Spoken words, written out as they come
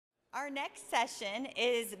Our next session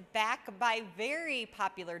is back by very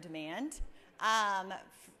popular demand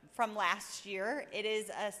from last year. It is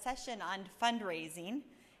a session on fundraising,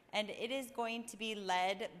 and it is going to be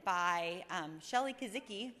led by Shelley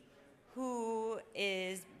Kazicki, who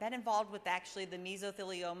is been involved with actually the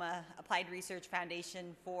Mesothelioma Applied Research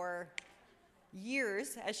Foundation for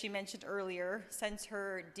years, as she mentioned earlier, since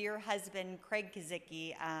her dear husband, Craig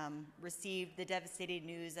Kazicki, received the devastating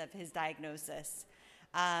news of his diagnosis.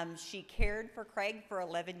 She cared for Craig for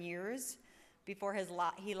 11 years before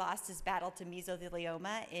he lost his battle to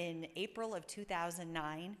mesothelioma in April of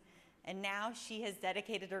 2009. And now she has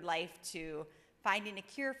dedicated her life to finding a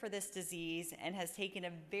cure for this disease and has taken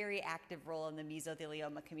a very active role in the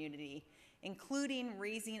mesothelioma community, including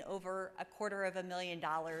raising over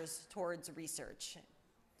 $250,000 towards research.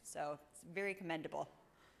 So it's very commendable.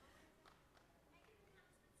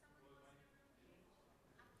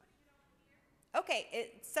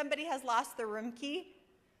 Okay, somebody has lost the room key,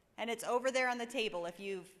 and it's over there on the table if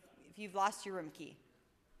you've lost your room key.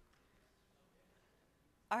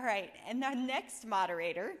 All right, and our next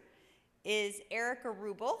moderator is Erica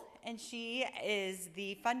Rubel, and she is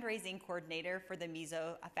the fundraising coordinator for the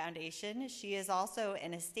Meso Foundation. She is also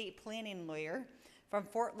an estate planning lawyer from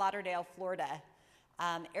Fort Lauderdale, Florida.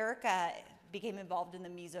 Erica became involved in the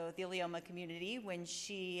mesothelioma community when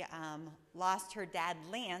she lost her dad,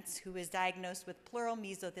 Lance, who was diagnosed with pleural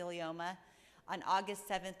mesothelioma on August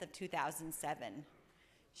 7th of 2007.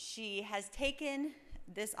 She has taken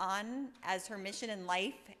this on as her mission in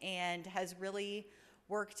life and has really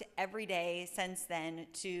worked every day since then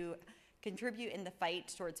to contribute in the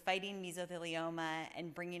fight towards fighting mesothelioma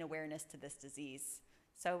and bringing awareness to this disease.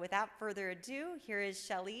 So without further ado, here is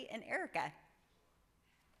Shelley and Erica.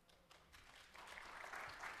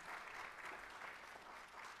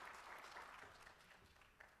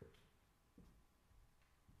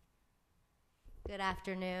 Good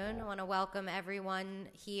afternoon. I want to welcome everyone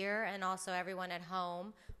here and also everyone at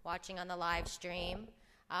home watching on the live stream.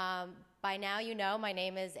 By now you know my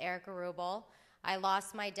name is Erica Rubel. I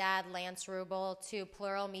lost my dad, Lance Rubel, to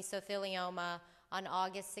pleural mesothelioma on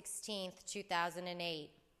August 16th, 2008.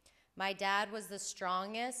 My dad was the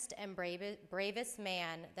strongest and bravest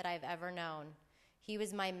man that I've ever known. He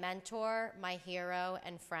was my mentor, my hero,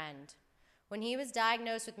 and friend. When he was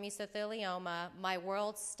diagnosed with mesothelioma, my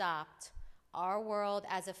world stopped. Our world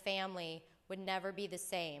as a family would never be the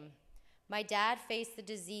same. My dad faced the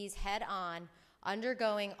disease head on,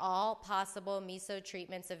 undergoing all possible meso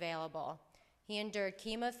treatments available. He endured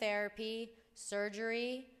chemotherapy,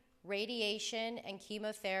 surgery, radiation, and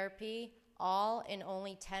chemotherapy, all in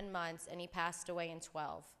only 10 months, and he passed away in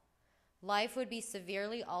 12. Life would be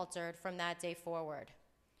severely altered from that day forward.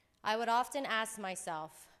 I would often ask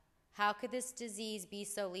myself, how could this disease be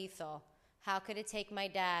so lethal? How could it take my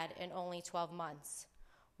dad in only 12 months?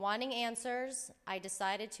 Wanting answers, I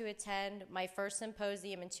decided to attend my first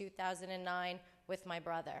symposium in 2009 with my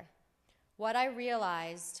brother. What I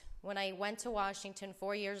realized when I went to Washington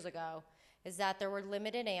 4 years ago is that there were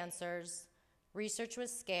limited answers, research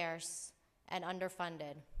was scarce, and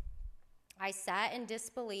underfunded. I sat in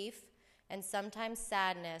disbelief and sometimes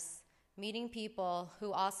sadness, meeting people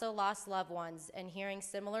who also lost loved ones and hearing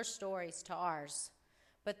similar stories to ours.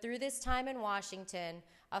 But through this time in Washington,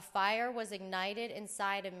 a fire was ignited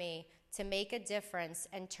inside of me to make a difference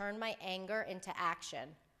and turn my anger into action,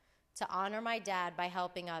 to honor my dad by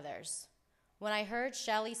helping others. When I heard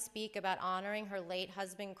Shelley speak about honoring her late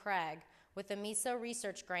husband Craig with a Meso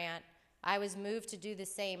research grant, I was moved to do the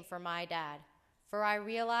same for my dad. For I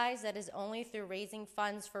realized that it is only through raising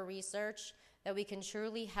funds for research that we can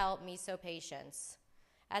truly help Meso patients.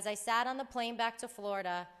 As I sat on the plane back to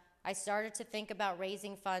Florida, I started to think about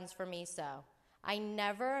raising funds for Meso. I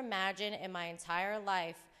never imagined in my entire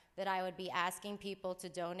life that I would be asking people to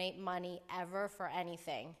donate money ever for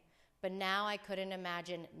anything, but now I couldn't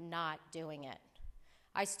imagine not doing it.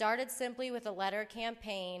 I started simply with a letter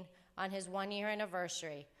campaign on his 1-year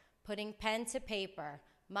anniversary, putting pen to paper,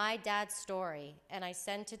 my dad's story, and I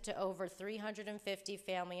sent it to over 350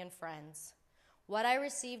 family and friends. What I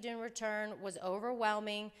received in return was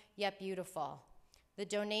overwhelming yet beautiful. The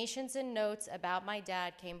donations and notes about my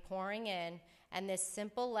dad came pouring in, and this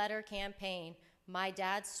simple letter campaign, My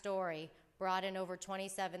Dad's Story, brought in over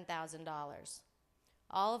 $27,000.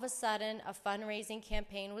 All of a sudden, a fundraising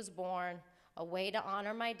campaign was born, a way to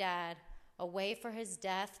honor my dad, a way for his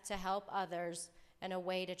death to help others, and a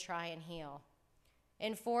way to try and heal.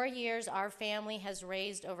 In 4 years, our family has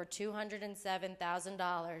raised over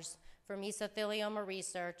 $207,000 for mesothelioma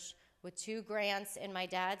research with 2 grants in my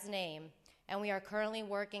dad's name, and we are currently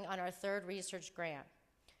working on our 3rd research grant.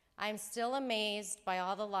 I'm still amazed by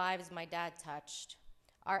all the lives my dad touched.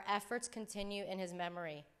 Our efforts continue in his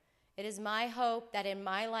memory. It is my hope that in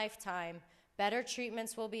my lifetime, better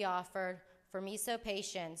treatments will be offered for Meso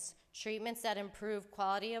patients, treatments that improve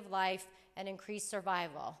quality of life and increase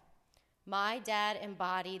survival. My dad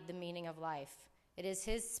embodied the meaning of life. It is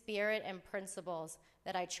his spirit and principles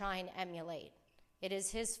that I try and emulate. It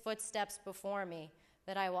is his footsteps before me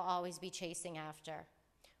that I will always be chasing after.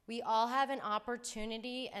 We all have an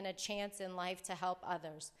opportunity and a chance in life to help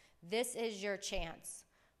others. This is your chance.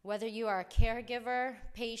 Whether you are a caregiver,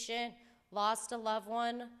 patient, lost a loved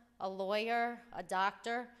one, a lawyer, a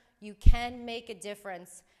doctor, you can make a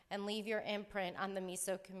difference and leave your imprint on the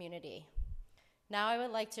Meso community. Now I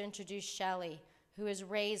would like to introduce Shelley, who has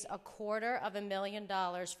raised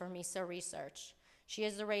 $250,000 for Meso research. She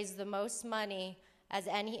has raised the most money as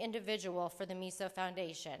any individual for the Meso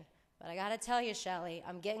Foundation. But I gotta tell you, Shelley,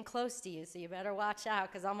 I'm getting close to you, so you better watch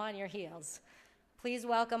out because I'm on your heels. Please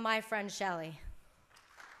welcome my friend Shelley.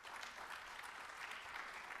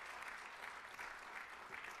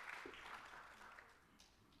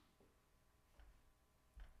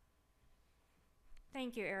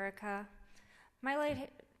 Thank you, Erica. My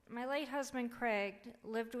late husband, Craig,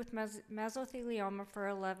 lived with mesothelioma for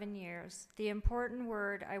 11 years. The important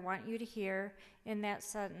word I want you to hear in that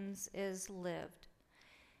sentence is lived.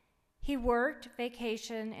 He worked,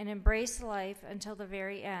 vacationed, and embraced life until the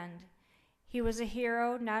very end. He was a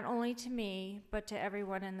hero not only to me, but to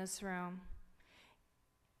everyone in this room.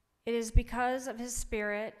 It is because of his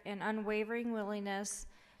spirit and unwavering willingness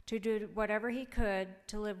to do whatever he could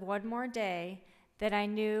to live one more day that I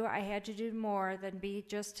knew I had to do more than be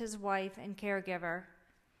just his wife and caregiver.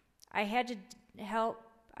 I had to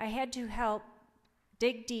help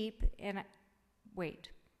dig deep and wait.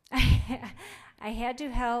 I had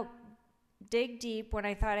to help dig deep when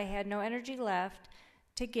I thought I had no energy left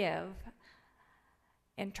to give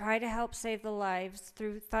and try to help save the lives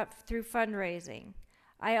through fundraising.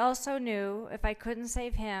 I also knew if I couldn't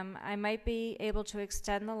save him, I might be able to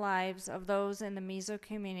extend the lives of those in the Meso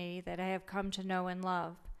community that I have come to know and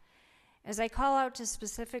love. As I call out to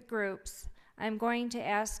specific groups, I'm going to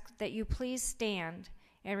ask that you please stand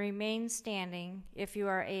and remain standing if you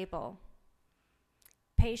are able.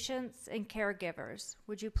 Patients and caregivers,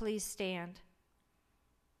 would you please stand?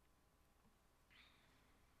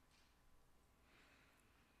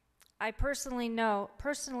 I personally know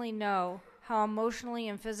how emotionally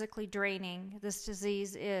and physically draining this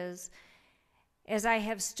disease is, as I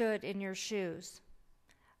have stood in your shoes.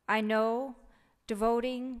 I know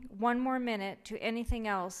devoting one more minute to anything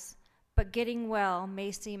else but getting well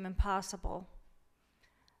may seem impossible.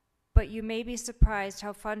 But you may be surprised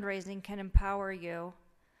how fundraising can empower you.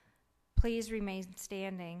 Please remain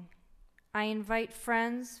standing. I invite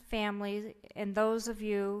friends, family, and those of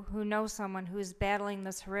you who know someone who is battling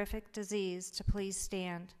this horrific disease to please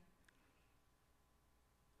stand.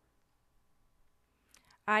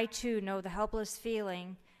 I too know the helpless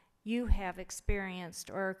feeling you have experienced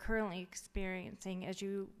or are currently experiencing as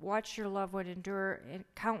you watch your loved one endure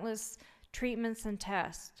countless treatments and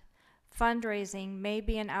tests. Fundraising may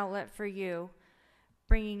be an outlet for you,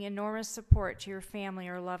 bringing enormous support to your family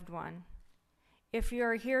or loved one. If you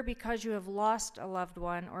are here because you have lost a loved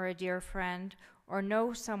one or a dear friend, or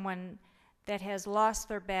know someone that has lost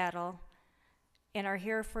their battle and are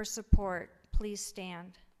here for support, please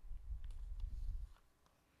stand.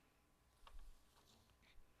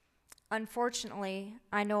 Unfortunately,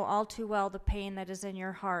 I know all too well the pain that is in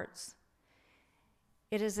your hearts.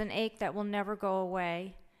 It is an ache that will never go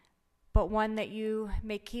away, but one that you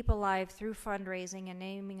may keep alive through fundraising and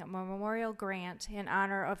naming a memorial grant in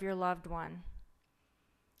honor of your loved one.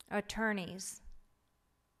 Attorneys.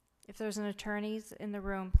 If there's an attorneys in the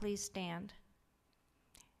room, please stand.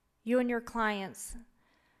 You and your clients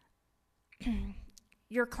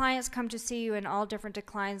come to see you in all different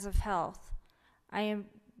declines of health.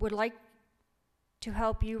 Would like to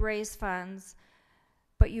help you raise funds,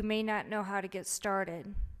 but you may not know how to get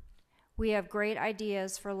started. We have great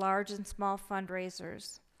ideas for large and small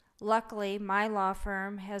fundraisers. Luckily, my law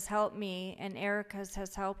firm has helped me, and Erica's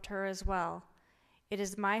has helped her as well. It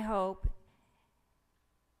is my hope,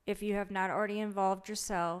 if you have not already involved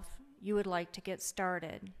yourself, you would like to get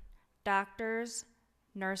started. Doctors,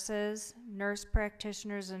 nurses, nurse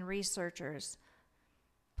practitioners, and researchers,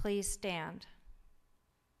 please stand.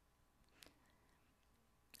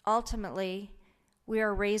 Ultimately, we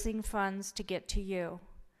are raising funds to get to you.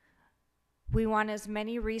 We want as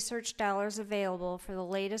many research dollars available for the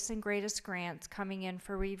latest and greatest grants coming in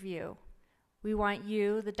for review. We want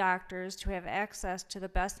you, the doctors, to have access to the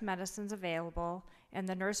best medicines available, and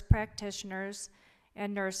the nurse practitioners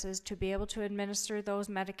and nurses to be able to administer those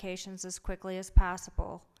medications as quickly as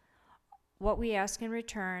possible. What we ask in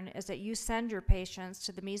return is that you send your patients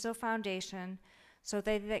to the Meso Foundation so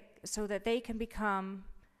that they can become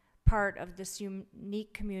part of this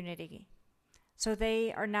unique community, so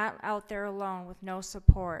they are not out there alone with no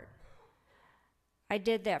support. I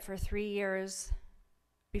did that for 3 years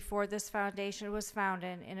before this foundation was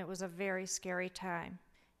founded, and it was a very scary time.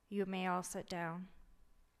 You may all sit down.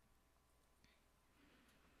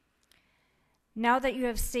 Now that you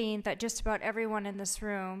have seen that just about everyone in this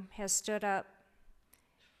room has stood up,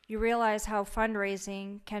 you realize how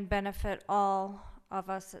fundraising can benefit all of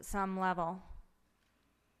us at some level.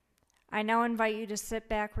 I now invite you to sit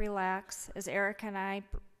back, relax, as Eric and I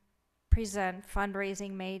present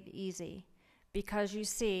Fundraising Made Easy. Because you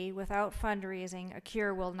see, without fundraising, a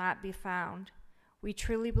cure will not be found. We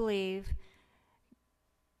truly believe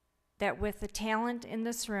that with the talent in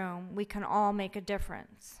this room, we can all make a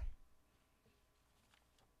difference.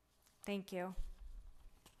 Thank you.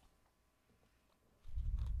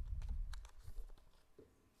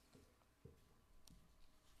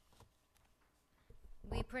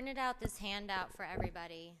 We printed out this handout for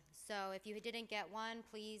everybody. So if you didn't get one,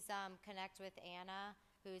 please connect with Anna,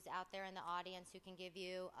 who's out there in the audience, who can give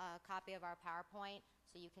you a copy of our PowerPoint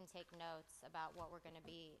so you can take notes about what we're going to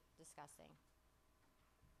be discussing.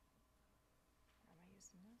 Am I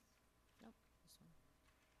using this? Nope, this one.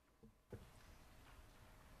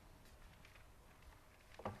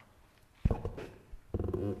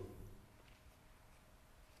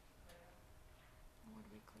 What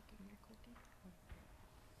are we clicking? You're clicking?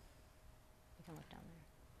 You can look down there.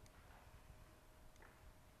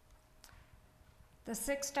 The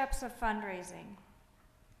 6 steps of fundraising.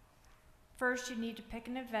 First, you need to pick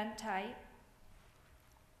an event type,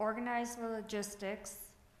 organize the logistics,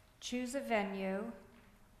 choose a venue,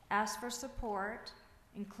 ask for support,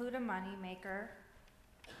 include a money maker,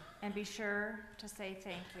 and be sure to say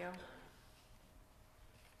thank you.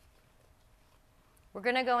 We're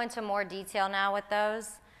going to go into more detail now with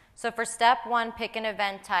those. So for step 1, pick an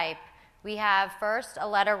event type. We have first a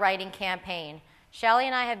letter writing campaign. Shelly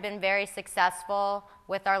and I have been very successful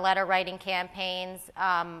with our letter writing campaigns.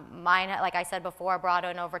 Mine, like I said before, brought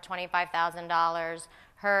in over $25,000.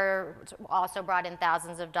 Her also brought in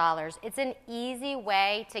thousands of dollars. It's an easy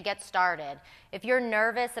way to get started. If you're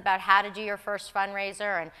nervous about how to do your first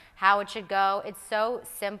fundraiser and how it should go, it's so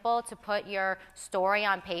simple to put your story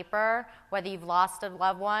on paper, whether you've lost a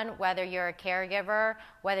loved one, whether you're a caregiver,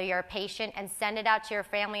 whether you're a patient, and send it out to your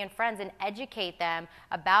family and friends and educate them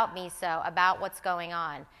about Meso, about what's going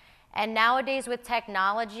on. And nowadays with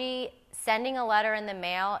technology, sending a letter in the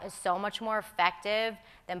mail is so much more effective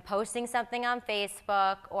than posting something on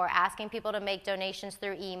Facebook or asking people to make donations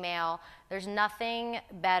through email. There's nothing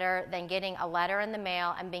better than getting a letter in the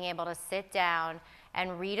mail and being able to sit down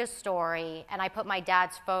and read a story. And I put my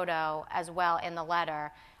dad's photo as well in the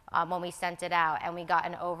letter when we sent it out, and we got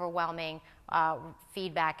an overwhelming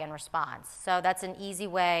feedback and response. So that's an easy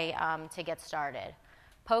way to get started.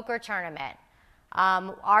 Poker tournament.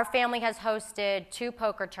 Our family has hosted 2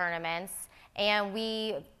 poker tournaments, and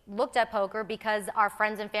we looked at poker because our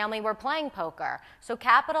friends and family were playing poker. So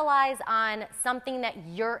capitalize on something that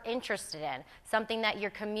you're interested in, something that your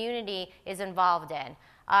community is involved in.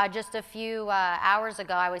 Just a few hours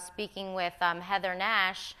ago, I was speaking with Heather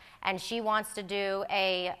Nash, and she wants to do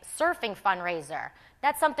a surfing fundraiser.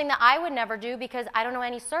 That's something that I would never do because I don't know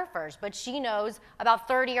any surfers, but she knows about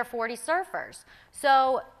 30 or 40 surfers.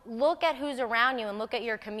 So look at who's around you and look at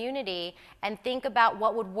your community and think about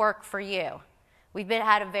what would work for you. We've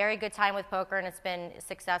had a very good time with poker, and it's been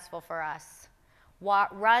successful for us.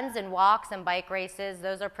 Runs and walks and bike races,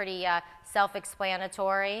 those are pretty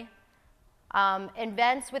self-explanatory.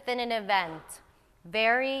 Events within an event.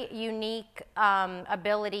 Very unique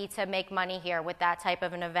ability to make money here with that type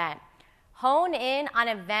of an event. Hone in on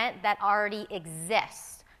an event that already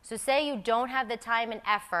exists. So say you don't have the time and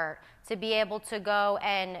effort to be able to go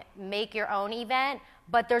and make your own event,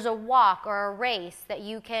 but there's a walk or a race that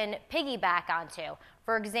you can piggyback onto.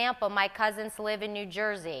 For example, my cousins live in New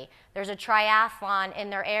Jersey. There's a triathlon in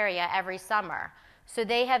their area every summer. So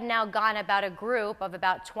they have now gone about a group of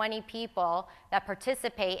about 20 people that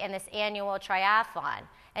participate in this annual triathlon.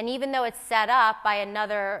 And even though it's set up by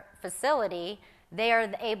another facility, they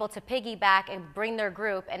are able to piggyback and bring their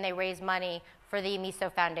group, and they raise money for the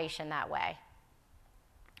Meso Foundation that way.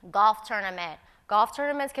 Golf tournament. Golf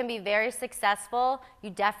tournaments can be very successful. You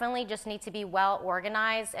definitely just need to be well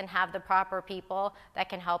organized and have the proper people that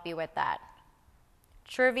can help you with that.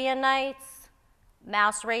 Trivia nights,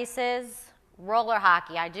 mouse races, roller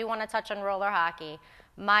hockey. I do want to touch on roller hockey.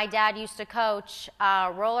 My dad used to coach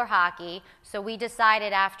roller hockey, so we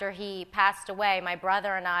decided after he passed away, my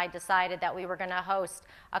brother and I decided that we were going to host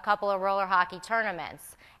a couple of roller hockey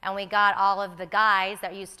tournaments. And we got all of the guys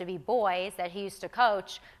that used to be boys that he used to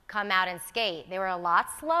coach come out and skate. They were a lot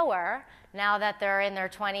slower now that they're in their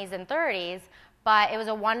 20s and 30s, but it was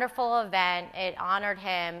a wonderful event. It honored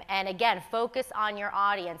him. And again, focus on your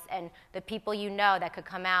audience and the people you know that could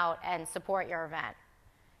come out and support your event.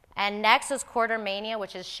 And next is Quartermania,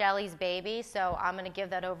 which is Shelly's baby. So I'm going to give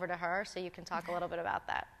that over to her so you can talk a little bit about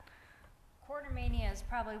that. Quartermania is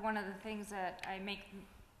probably one of the things that I make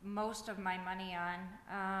most of my money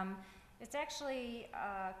on. It's actually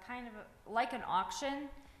kind of like an auction.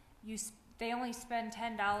 They only spend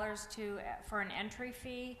 $10 for an entry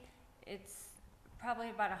fee. It's probably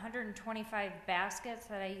about 125 baskets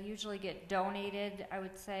that I usually get donated. I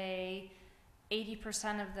would say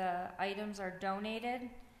 80% of the items are donated,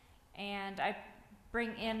 and I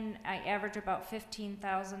average about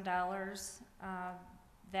 $15,000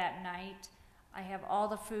 that night. I have all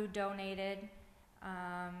the food donated,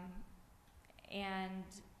 and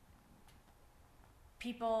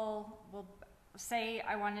people will say,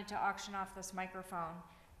 I wanted to auction off this microphone,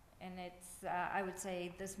 and I would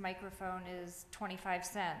say this microphone is 25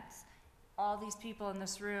 cents. All these people in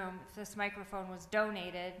this room, if this microphone was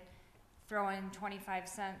donated, throw in 25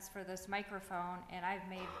 cents for this microphone, and I've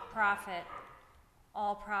made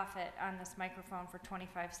all profit on this microphone for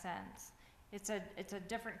 25 cents. It's a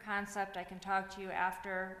different concept. I can talk to you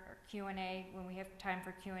after Q&A, when we have time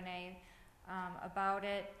for Q&A, about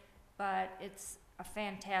it, but it's a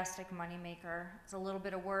fantastic moneymaker. It's a little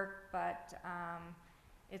bit of work, but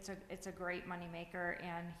it's a great moneymaker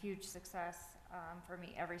and huge success for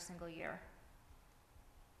me every single year.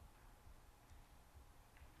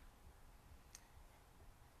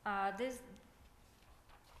 These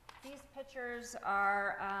pictures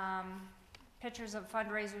are pictures of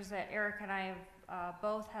fundraisers that Eric and I have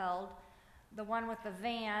both held. The one with the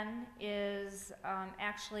van is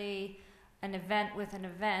actually an event with an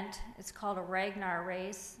event. It's called a Ragnar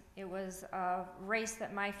race. It was a race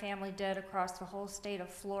that my family did across the whole state of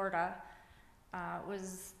Florida. It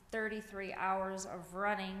was 33 hours of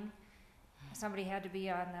running. Somebody had to be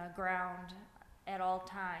on the ground at all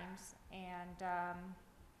times, and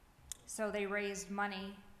so they raised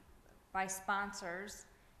money by sponsors,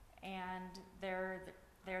 and they're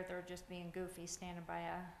just being goofy, standing by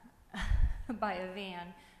a by a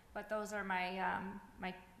van. But those are my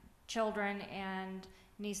my children and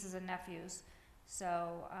nieces and nephews.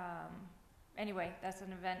 So anyway, that's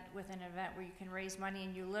an event within an event where you can raise money,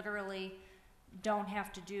 and you literally don't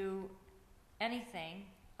have to do anything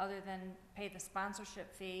other than pay the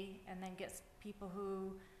sponsorship fee, and then get people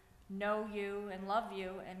who know you and love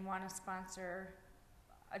you and want to sponsor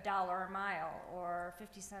 $1 a mile or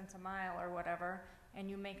 50 cents a mile or whatever, and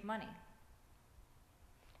you make money.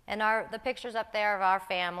 And the pictures up there of our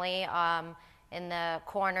family, in the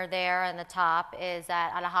corner there in the top, is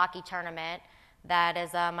at a hockey tournament. That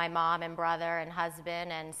is my mom and brother and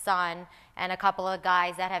husband and son and a couple of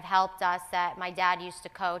guys that have helped us that my dad used to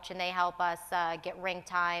coach, and they help us get ring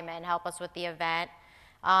time and help us with the event.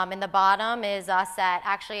 In the bottom is us at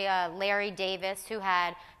actually Larry Davis, who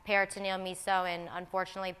had peritoneal meso and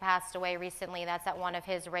unfortunately passed away recently. That's at one of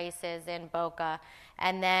his races in Boca.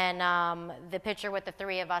 And then the picture with the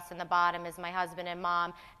three of us in the bottom is my husband and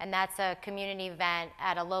mom, and that's a community event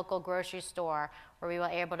at a local grocery store where we were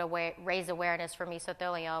able to raise awareness for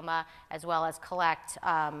mesothelioma as well as collect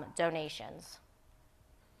donations.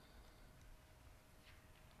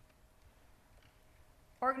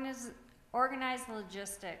 Organized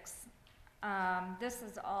logistics. This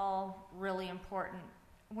is all really important.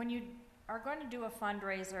 When you are going to do a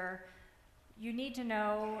fundraiser, you need to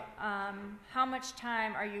know how much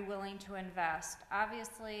time are you willing to invest.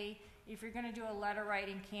 Obviously, if you're going to do a letter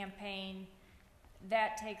writing campaign,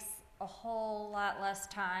 that takes a whole lot less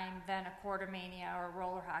time than a Quartermania or a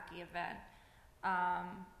roller hockey event.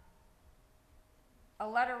 A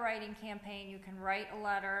letter writing campaign, you can write a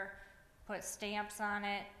letter, put stamps on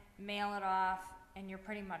it, mail it off, and you're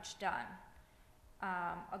pretty much done.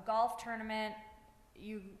 A golf tournament,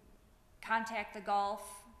 you contact the golf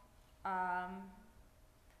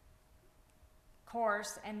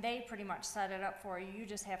course, and they pretty much set it up for you. You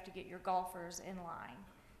just have to get your golfers in line.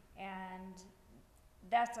 And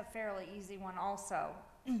that's a fairly easy one also,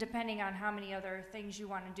 depending on how many other things you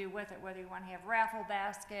want to do with it, whether you want to have raffle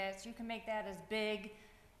baskets. You can make that as big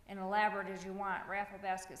and elaborate as you want. Raffle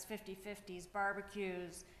baskets, 50/50s,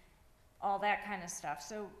 barbecues, all that kind of stuff.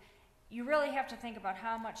 So you really have to think about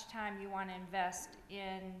how much time you want to invest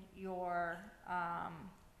in your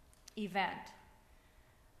event.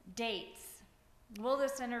 Dates. Will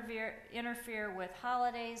this interfere with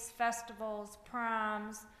holidays, festivals,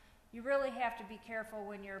 proms? You really have to be careful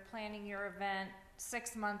when you're planning your event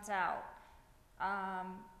 6 months out.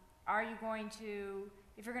 Are you going to,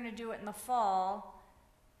 if you're going to do it in the fall,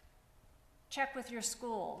 check with your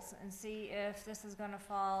schools and see if this is going to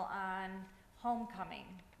fall on homecoming,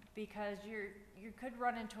 because you could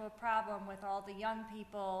run into a problem with all the young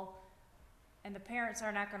people, and the parents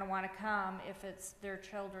are not going to want to come if it's their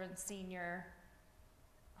children's senior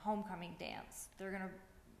homecoming dance.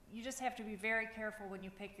 You just have to be very careful when you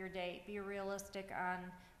pick your date. Be realistic on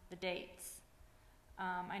the dates.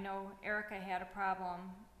 I know Erica had a problem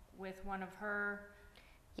with one of her.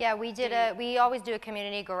 Yeah, we always do a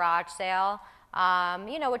community garage sale,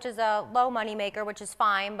 which is a low money maker, which is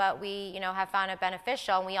fine, but we, have found it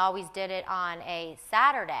beneficial, and we always did it on a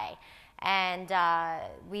Saturday. And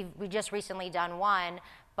we just recently done one,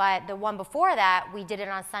 but the one before that, we did it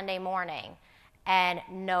on Sunday morning, and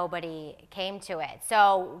nobody came to it.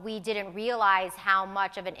 So we didn't realize how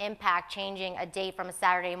much of an impact changing a date from a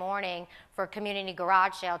Saturday morning for a community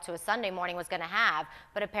garage sale to a Sunday morning was going to have.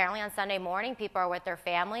 But apparently on Sunday morning, people are with their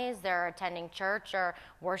families, they're attending church or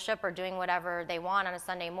worship or doing whatever they want on a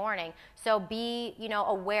Sunday morning. So be,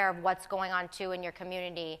 aware of what's going on too in your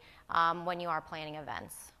community when you are planning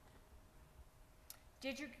events.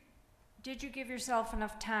 Did you give yourself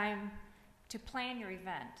enough time to plan your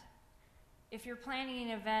event? If you're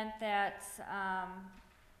planning an event that's,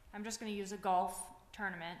 I'm just going to use a golf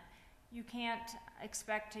tournament, you can't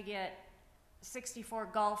expect to get 64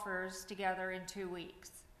 golfers together in 2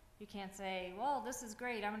 weeks. You can't say, well, this is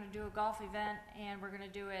great, I'm going to do a golf event and we're going to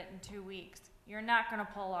do it in 2 weeks. You're not going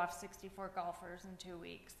to pull off 64 golfers in 2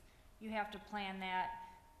 weeks. You have to plan that,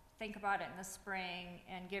 think about it in the spring,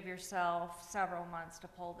 and give yourself several months to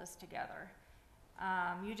pull this together.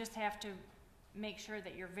 You just have to make sure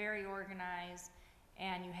that you're very organized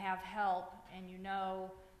and you have help and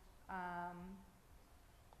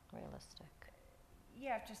realistic.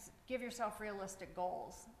 Yeah, just give yourself realistic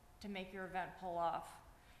goals to make your event pull off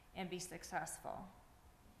and be successful.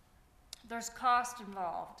 There's cost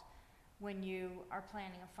involved when you are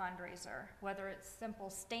planning a fundraiser, whether it's simple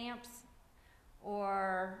stamps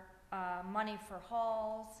or money for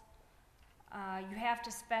halls. You have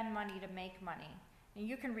to spend money to make money. And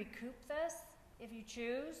you can recoup this if you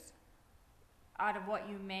choose out of what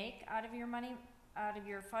you make out of your money, out of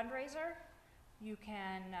your fundraiser. You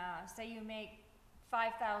can say you make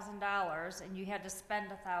 $5,000 and you had to spend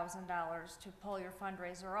 $1,000 to pull your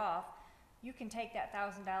fundraiser off. You can take that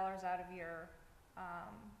 $1,000 out of your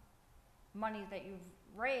money that you've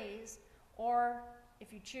raised, or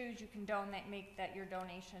if you choose, you can make that your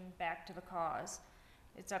donation back to the cause.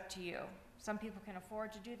 It's up to you. Some people can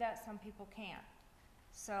afford to do that, some people can't.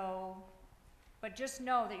 So, but just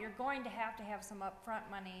know that you're going to have some upfront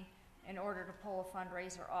money in order to pull a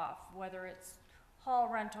fundraiser off, whether it's hall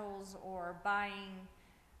rentals or buying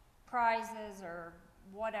prizes or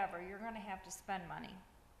whatever. You're going to have to spend money.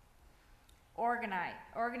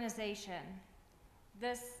 Organization.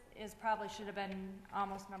 This probably should have been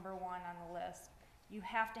almost number one on the list. You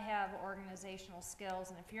have to have organizational skills,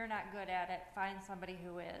 and if you're not good at it, find somebody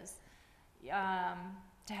who is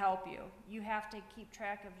to help you. You have to keep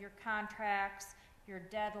track of your contracts, your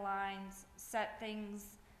deadlines, set things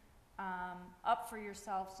up for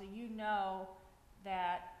yourself so you know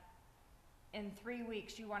that in 3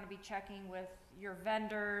 weeks you want to be checking with your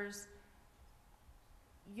vendors.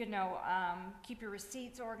 Keep your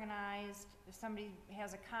receipts organized. If somebody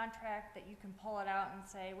has a contract, that you can pull it out and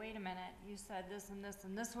say, wait a minute, you said this and this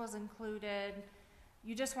and this was included.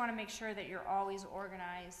 You just want to make sure that you're always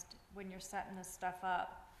organized when you're setting this stuff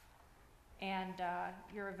up, and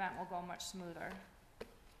your event will go much smoother.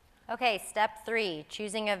 Okay, step 3,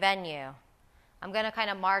 choosing a venue. I'm going to kind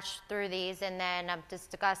of march through these and then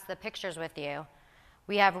discuss the pictures with you.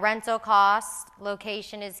 We have rental costs,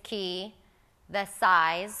 location is key, the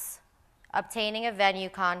size, obtaining a venue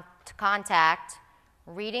contact,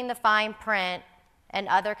 reading the fine print, and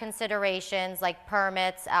other considerations like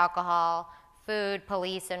permits, alcohol, food,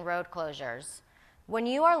 police, and road closures. When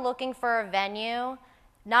you are looking for a venue,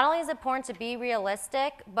 not only is it important to be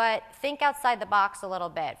realistic, but think outside the box a little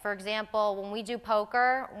bit. For example, when we do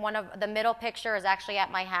poker, one of the middle picture is actually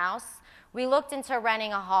at my house. We looked into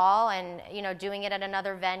renting a hall and doing it at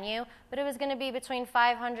another venue, but it was going to be between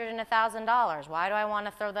 $500 and $1,000. Why do I want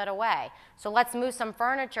to throw that away? So let's move some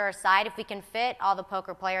furniture aside if we can fit all the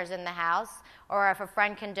poker players in the house, or if a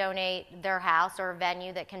friend can donate their house or a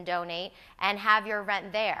venue that can donate, and have your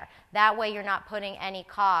rent there. That way you're not putting any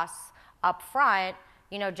costs up front,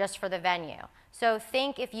 just for the venue. So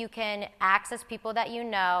think if you can access people that you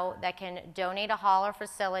know that can donate a hall or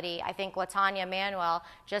facility. I think LaTanya Manuel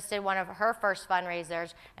just did one of her first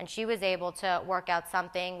fundraisers, and she was able to work out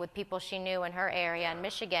something with people she knew in her area in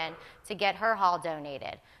Michigan to get her hall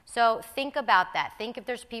donated. So think about that. Think if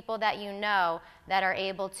there's people that you know that are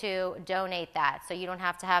able to donate that, so you don't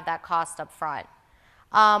have to have that cost up front.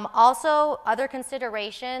 Also, other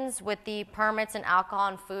considerations with the permits in alcohol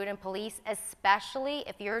and food and police, especially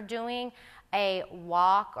if you're doing a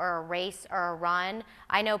walk or a race or a run.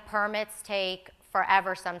 I know permits take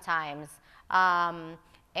forever sometimes.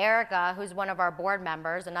 Erica, who's one of our board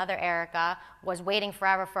members, another Erica, was waiting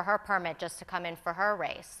forever for her permit just to come in for her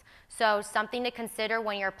race. So something to consider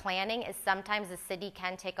when you're planning is sometimes the city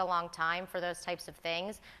can take a long time for those types of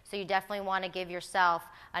things. So you definitely want to give yourself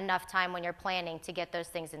enough time when you're planning to get those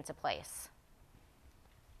things into place.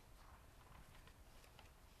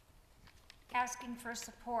 Asking for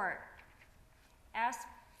support. Ask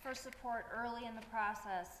for support early in the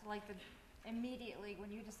process, like immediately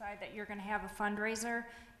when you decide that you're going to have a fundraiser,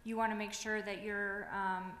 you want to make sure that you're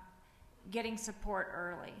getting support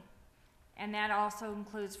early. And that also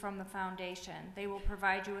includes from the foundation. They will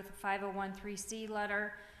provide you with a 501(c)(3)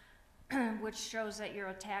 letter, which shows that you're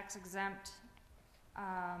a tax-exempt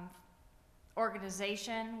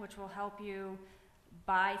organization, which will help you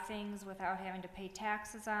buy things without having to pay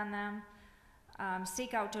taxes on them.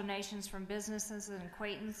 Seek out donations from businesses and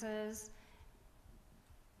acquaintances.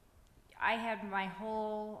 I had my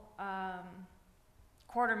whole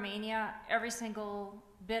Quartermania, every single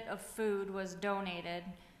bit of food was donated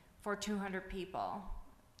for 200 people.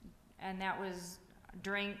 And that was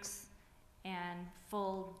drinks and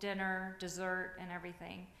full dinner, dessert, and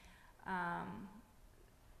everything.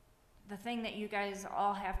 The thing that you guys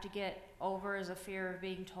all have to get over is a fear of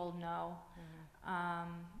being told no. Mm-hmm.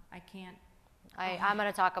 I can't. I'm going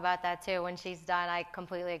to talk about that too when she's done. I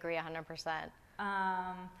completely agree 100%.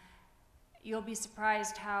 You'll be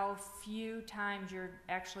surprised how few times you're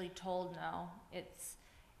actually told no.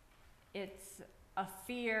 It's a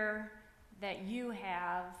fear that you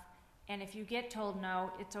have, and if you get told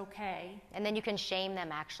no, it's okay. And then you can shame them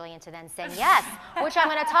actually into then saying yes, which I'm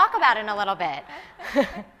going to talk about in a little bit.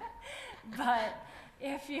 But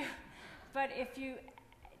if you,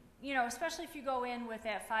 especially if you go in with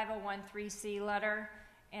that 501(c)(3) letter,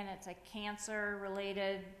 and it's a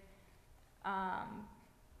cancer-related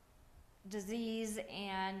disease,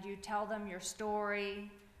 and you tell them your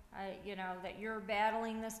story, that you're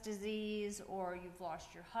battling this disease, or you've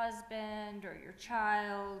lost your husband, or your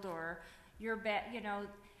child, or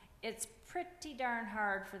it's pretty darn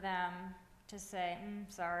hard for them to say,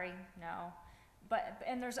 sorry, no.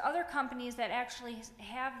 And there's other companies that actually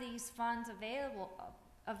have these funds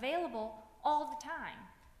available all the time.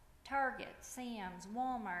 Target, Sam's,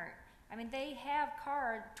 Walmart. I mean, they have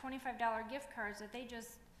 $25 gift cards that they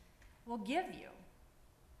just will give you.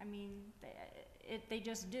 I mean, they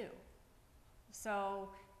just do. So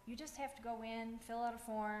you just have to go in, fill out a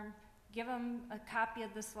form, give them a copy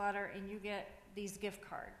of this letter, and you get these gift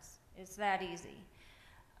cards. It's that easy.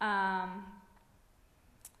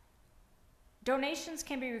 Donations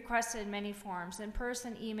can be requested in many forms: in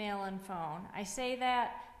person, email, and phone. I say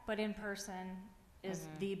that, but in person is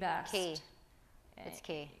the best. Key. It's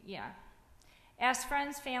key. Yeah. Ask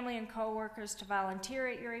friends, family, and coworkers to volunteer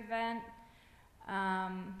at your event,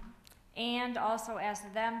 and also ask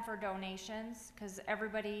them for donations, because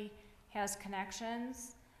everybody has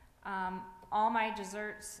connections. All my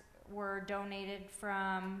desserts were donated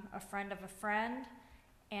from a friend of a friend,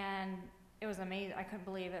 and it was amazing. I couldn't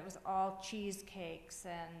believe it. It was all cheesecakes,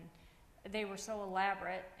 and they were so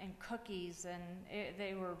elaborate, and cookies, and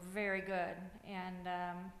they were very good. And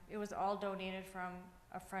it was all donated from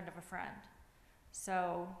a friend of a friend.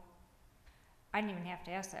 So I didn't even have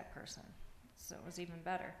to ask that person. So it was even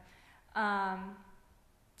better.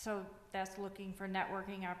 So that's looking for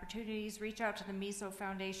networking opportunities. Reach out to the Meso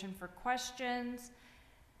Foundation for questions,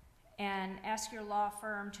 and ask your law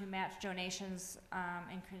firm to match donations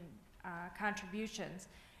and contributions.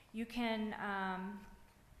 You can,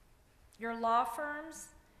 your law firms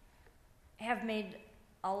have made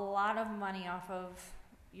a lot of money off of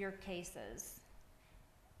your cases.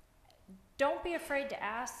 Don't be afraid to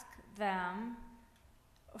ask them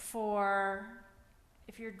for,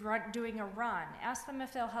 if you're doing a run, ask them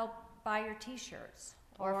if they'll help buy your t-shirts.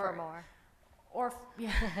 Or for more.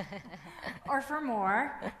 Or for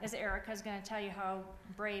more, as Erica's going to tell you how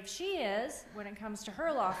brave she is when it comes to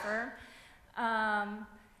her law firm.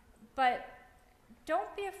 But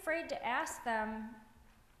don't be afraid to ask them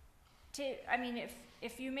to, I mean,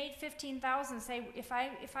 if you made $15,000, say, if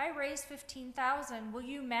I raise $15,000, will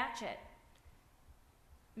you match it?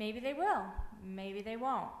 Maybe they will, maybe they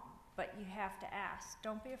won't, but you have to ask.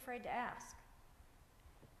 Don't be afraid to ask.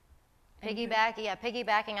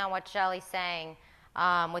 Piggybacking on what Shelley's saying,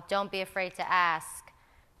 with don't be afraid to ask.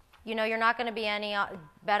 You know, you're not going to be any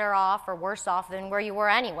better off or worse off than where you were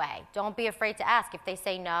anyway. Don't be afraid to ask. If they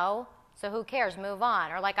say no, so who cares? Move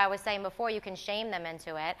on. Or like I was saying before, you can shame them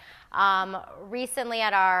into it. Recently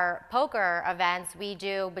at our poker events, we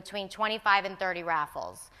do between 25 and 30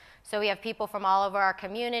 raffles. So we have people from all over our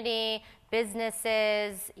community,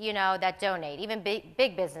 businesses, you know, that donate, even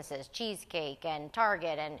big businesses, Cheesecake and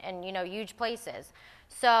Target and you know, huge places.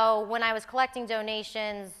 So when I was collecting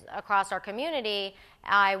donations across our community,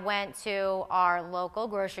 I went to our local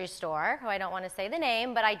grocery store, who I don't want to say the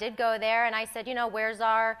name, but I did go there and I said, you know, where's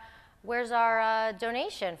our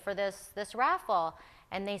donation for this raffle?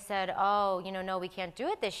 And they said, oh, you know, no, we can't do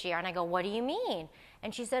it this year. And I go, what do you mean?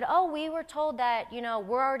 And she said, oh, we were told that, you know,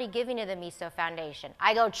 we're already giving to the Meso Foundation.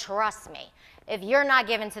 I go, trust me, if you're not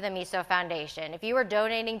giving to the Meso Foundation, if you were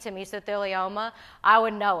donating to mesothelioma, I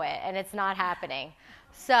would know it, and it's not happening.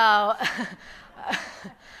 So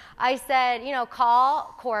I said, you know,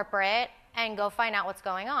 call corporate and go find out what's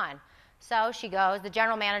going on. So she goes, the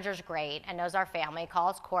general manager's great and knows our family,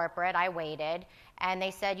 calls corporate. I waited, and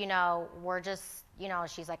they said, you know, we're just, you know,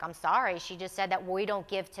 she's like, I'm sorry. She just said that we don't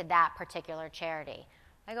give to that particular charity.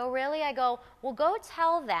 I go, really? I go, well, go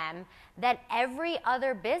tell them that every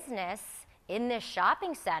other business in this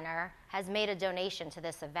shopping center has made a donation to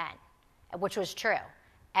this event, which was true.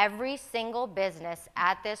 Every single business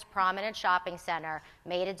at this prominent shopping center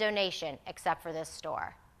made a donation except for this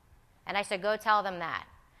store. And I said, go tell them that.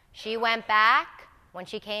 She went back. When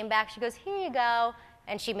she came back, she goes, here you go.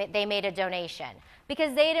 And they made a donation.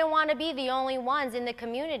 Because they didn't want to be the only ones in the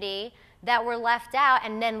community that were left out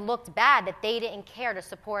and then looked bad that they didn't care to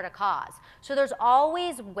support a cause. So there's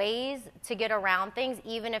always ways to get around things,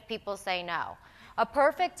 even if people say no. A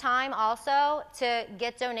perfect time also to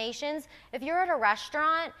get donations, if you're at a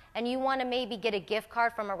restaurant and you want to maybe get a gift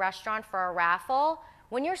card from a restaurant for a raffle,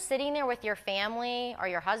 when you're sitting there with your family or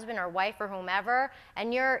your husband or wife or whomever,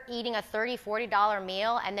 and you're eating a $30, $40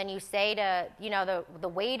 meal, and then you say to, you know, the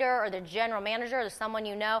waiter or the general manager or someone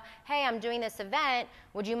you know, hey, I'm doing this event,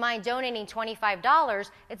 would you mind donating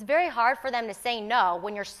 $25? It's very hard for them to say no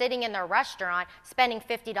when you're sitting in their restaurant spending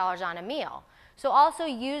 $50 on a meal. So also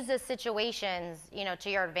use the situations, you know, to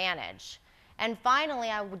your advantage. And finally,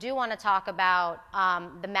 I do want to talk about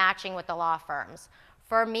the matching with the law firms.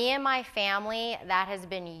 For me and my family, that has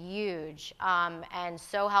been huge and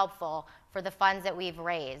so helpful for the funds that we've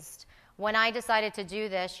raised. When I decided to do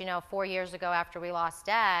this, you know, 4 years ago after we lost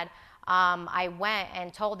Dad, I went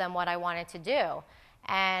and told them what I wanted to do.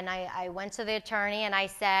 And I went to the attorney and I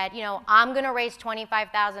said, you know, I'm going to raise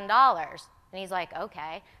 $25,000. And he's like,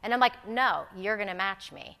 okay. And I'm like, no, you're going to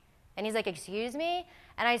match me. And he's like, excuse me?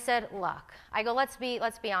 And I said, look, I go, let's be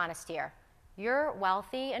honest here. You're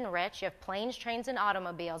wealthy and rich. You have planes, trains, and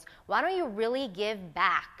automobiles. Why don't you really give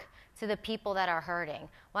back to the people that are hurting?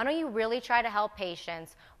 Why don't you really try to help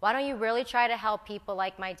patients? Why don't you really try to help people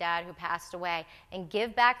like my dad who passed away and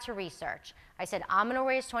give back to research? I said, I'm going to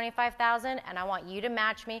raise $25,000 and I want you to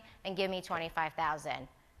match me and give me $25,000.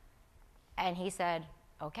 And he said,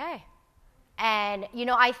 okay. And, you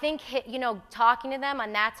know, I think, you know, talking to them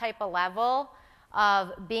on that type of level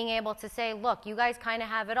of being able to say, look, you guys kind of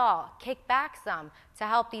have it all. Kick back some to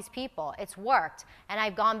help these people. It's worked. And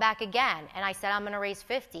I've gone back again, and I said, I'm going to raise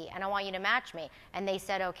 50, and I want you to match me. And they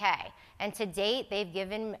said, okay. And to date, they've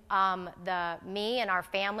given me and our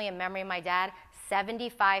family in memory of my dad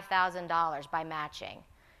 $75,000 by matching.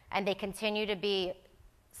 And they continue to be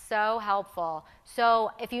so helpful.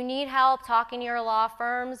 So if you need help talking to your law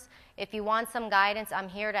firms, if you want some guidance, I'm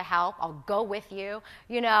here to help. I'll go with you,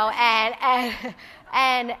 you know,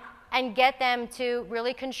 and get them to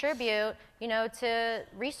really contribute, you know, to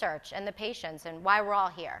research and the patients and why we're all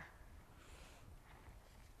here.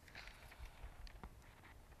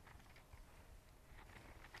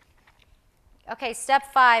 Okay,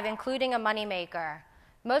 step 5, including a moneymaker.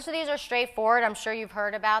 Most of these are straightforward. I'm sure you've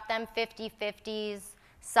heard about them. 50/50s,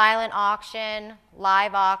 silent auction,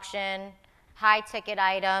 live auction, high-ticket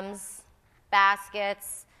items,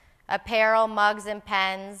 baskets, apparel, mugs and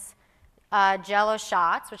pens, Jell-O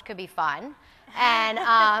shots, which could be fun, and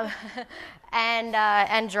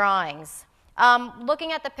drawings.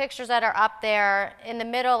 Looking at the pictures that are up there, in the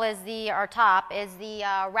middle is our top is the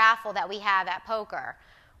raffle that we have at poker.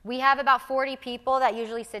 We have about 40 people that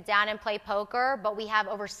usually sit down and play poker, but we have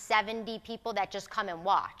over 70 people that just come and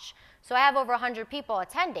watch. So I have over 100 people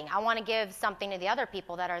attending. I want to give something to the other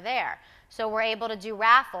people that are there. So we're able to do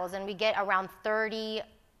raffles, and we get around 30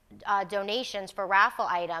 donations for raffle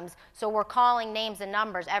items. So we're calling names and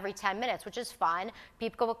numbers every 10 minutes, which is fun.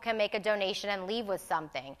 People can make a donation and leave with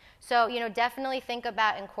something. So, definitely think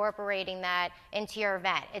about incorporating that into your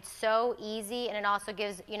event. It's so easy, and it also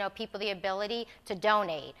gives, people the ability to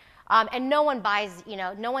donate. And no one buys,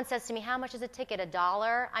 no one says to me, how much is a ticket,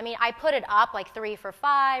 $1? I mean, I put it up like 3 for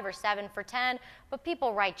 $5 or 7 for 10, but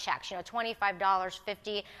people write checks, $25,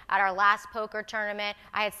 $50. At our last poker tournament,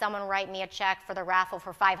 I had someone write me a check for the raffle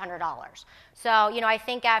for $500. So, I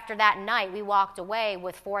think after that night, we walked away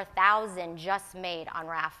with $4,000 just made on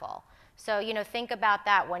raffle. So, think about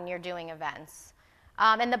that when you're doing events.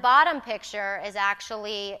 And the bottom picture is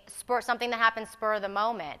actually something that happened spur of the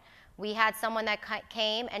moment. We had someone that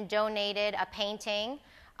came and donated a painting,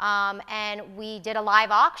 and we did a live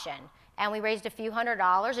auction. And we raised a few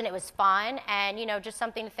 $100s, and it was fun, and just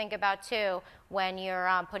something to think about too when you're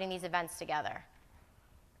putting these events together.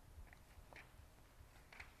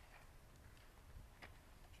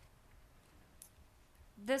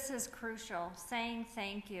 This is crucial, saying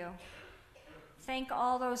thank you. Thank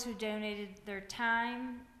all those who donated their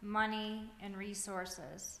time, money, and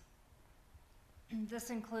resources. This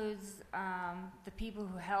includes the people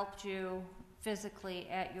who helped you physically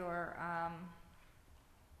at your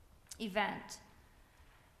event.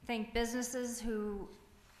 Thank businesses who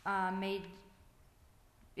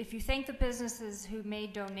if you thank the businesses who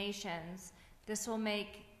made donations, this will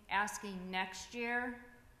make asking next year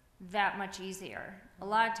that much easier. A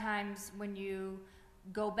lot of times when you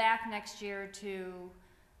go back next year to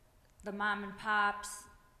the mom and pops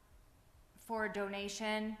for a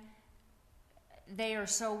donation, they are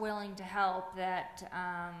so willing to help that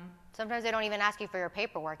sometimes they don't even ask you for your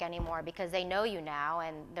paperwork anymore because they know you now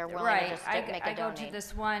and they're willing to just make a donate. I go to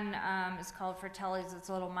this one, it's called Fratelli's. It's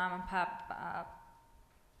a little mom and pop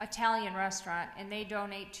Italian restaurant, and they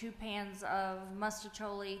donate 2 pans of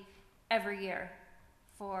mustacholi every year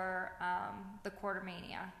for the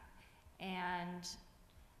Quartermania, and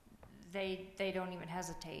they don't even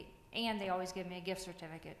hesitate, and they always give me a gift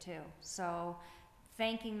certificate too. So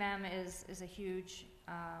thanking them is a huge.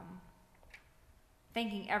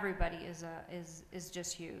 Thanking everybody is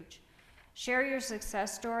just huge. Share your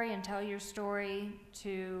success story and tell your story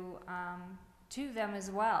to them as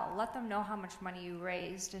well. Let them know how much money you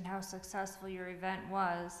raised and how successful your event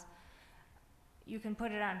was. You can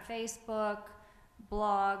put it on Facebook,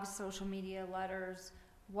 blogs, social media, letters,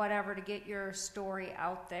 whatever, to get your story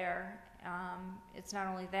out there. It's not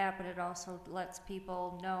only that, but it also lets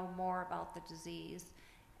people know more about the disease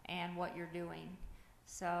and what you're doing.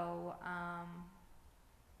 So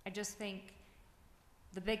I just think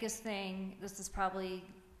the biggest thing, this is probably,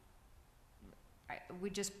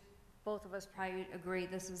 both of us probably agree,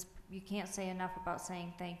 you can't say enough about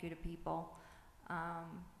saying thank you to people,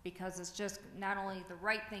 because it's just not only the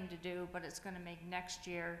right thing to do, but it's going to make next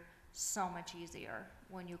year so much easier.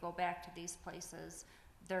 When you go back to these places,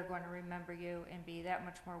 they're going to remember you and be that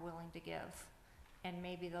much more willing to give, and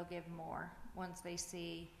maybe they'll give more once they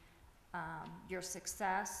see your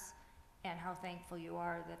success and how thankful you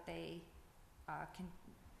are that they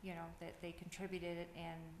that they contributed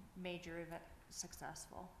and made your event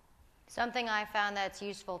successful. Something I found that's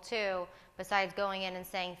useful too, besides going in and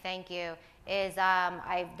saying thank you, is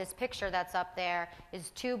this picture that's up there is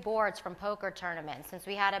 2 boards from poker tournaments. Since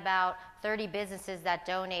we had about 30 businesses that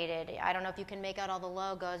donated, I don't know if you can make out all the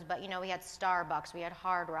logos, but we had Starbucks, we had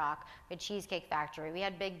Hard Rock, we had Cheesecake Factory, we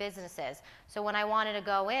had big businesses. So when I wanted to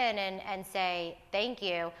go in and say thank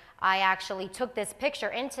you, I actually took this picture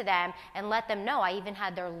into them and let them know. I even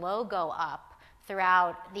had their logo up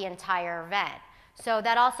throughout the entire event. So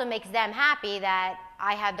that also makes them happy that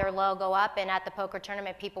I had their logo up, and at the poker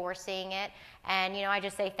tournament people were seeing it, and I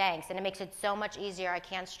just say thanks, and it makes it so much easier. I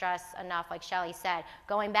can't stress enough, like Shelly said,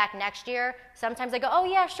 going back next year, sometimes I go, oh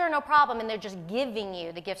yeah, sure, no problem, and they're just giving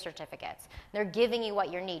you the gift certificates. They're giving you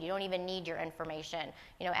what you need. You don't even need your information,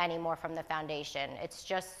 anymore from the foundation. It's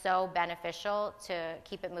just so beneficial to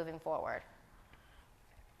keep it moving forward.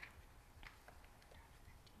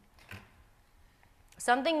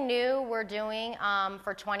 Something new we're doing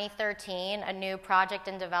for 2013, a new project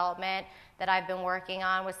in development that I've been working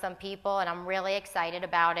on with some people, and I'm really excited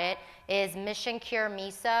about it, is Mission Cure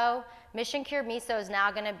Meso. Mission Cure Meso is now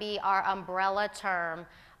going to be our umbrella term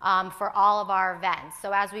for all of our events.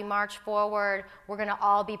 So as we march forward, we're going to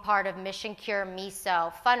all be part of Mission Cure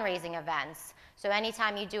Meso fundraising events. So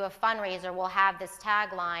anytime you do a fundraiser, we'll have this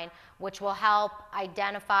tagline, which will help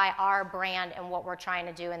identify our brand and what we're trying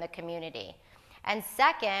to do in the community. And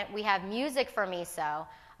second, we have Music for Meso.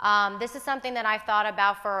 This is something that I've thought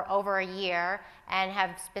about for over a year and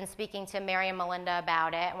have been speaking to Mary and Melinda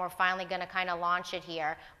about it, and we're finally going to kind of launch it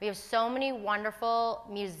here. We have so many wonderful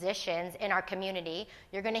musicians in our community.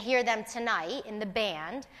 You're going to hear them tonight in the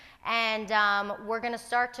band, and we're going to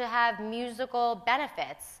start to have musical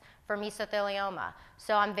benefits for mesothelioma.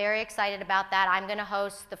 So I'm very excited about that. I'm going to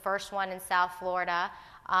host the first one in South Florida,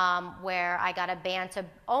 where I got a band to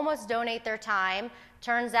almost donate their time.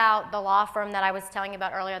 Turns out the law firm that I was telling you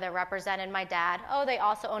about earlier that represented my dad, they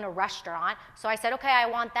also own a restaurant. So I said, okay, I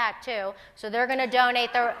want that too. So they're going to donate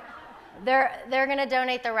they're going to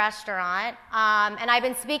donate the restaurant. And I've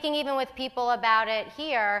been speaking even with people about it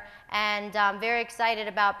here, and very excited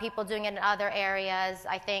about people doing it in other areas.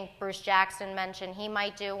 I think Bruce Jackson mentioned he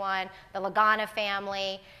might do one, the Lagana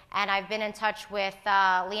family. And I've been in touch with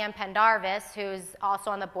Liam Pendarvis, who's also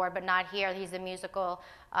on the board but not here. He's a musical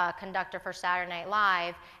conductor for Saturday Night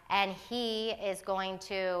Live, and he is going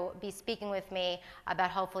to be speaking with me about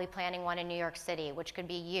hopefully planning one in New York City, which could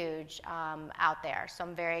be huge out there. So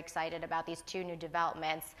I'm very excited about these two new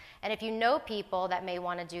developments. And if you know people that may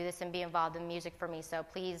want to do this and be involved in Music for Me, so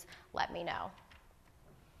please let me know.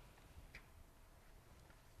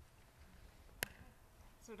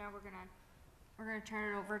 So now we're gonna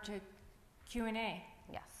turn it over to Q&A.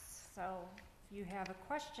 Yes. So if you have a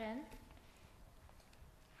question,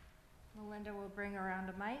 Melinda will bring around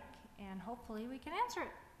a mic, and hopefully we can answer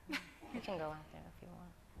it. You can go out there if you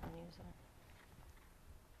want and use it.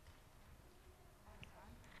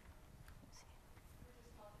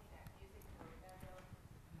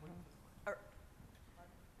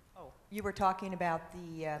 You were talking about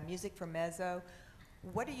the music from Meso.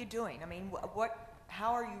 What are you doing? I mean,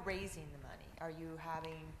 how are you raising the money? Are you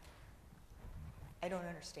having, I don't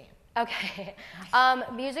understand. Okay.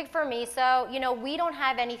 Music for Me. So, we don't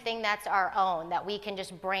have anything that's our own, that we can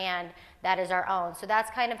just brand that is our own. So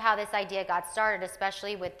that's kind of how this idea got started,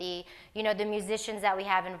 especially with the, the musicians that we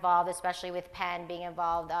have involved, especially with Penn being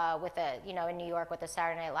involved with in New York with the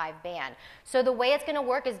Saturday Night Live band. So the way it's going to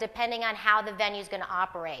work is depending on how the venue is going to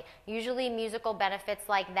operate. Usually musical benefits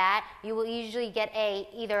like that, you will usually get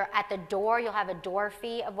either at the door, you'll have a door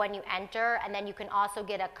fee of when you enter, and then you can also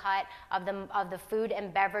get a cut of the food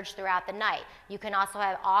and beverage throughout the night. You can also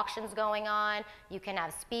have auctions going on, you can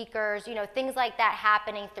have speakers, things like that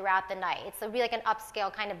happening throughout the night. It'll be like an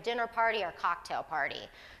upscale kind of dinner party or cocktail party.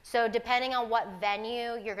 So depending on what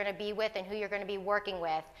venue you're going to be with and who you're going to be working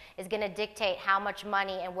with is going to dictate how much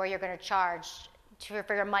money and where you're going to charge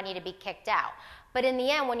for your money to be kicked out. But in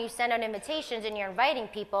the end, when you send out invitations and you're inviting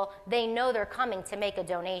people, they know they're coming to make a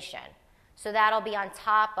donation. So that'll be on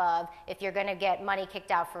top of if you're going to get money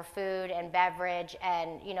kicked out for food and beverage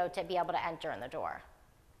and, to be able to enter in the door.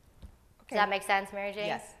 Okay. Does that make sense, Mary Jane?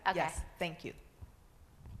 Yes. Okay. Yes. Thank you.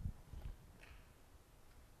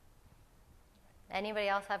 Anybody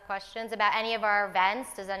else have questions about any of our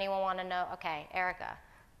events? Does anyone want to know? Okay, Erica.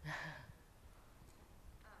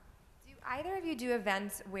 Do either of you do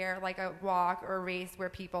events where, like a walk or a race, where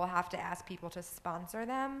people have to ask people to sponsor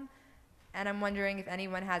them? And I'm wondering if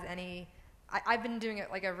anyone has any. I've been doing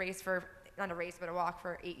it like a race for, not a race, but a walk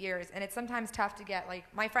for 8 years, and it's sometimes tough to get, like,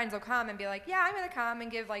 my friends will come and be like, yeah, I'm going to come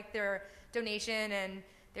and give, like, their donation and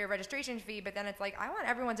their registration fee, but then it's like, I want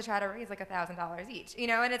everyone to try to raise like $1,000 each,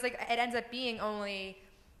 and it's like, it ends up being only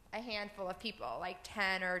a handful of people, like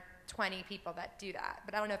 10 or 20 people that do that.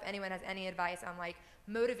 But I don't know if anyone has any advice on like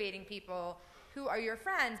motivating people who are your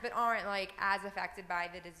friends but aren't like as affected by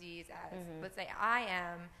the disease as, let's say, I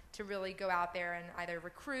am, to really go out there and either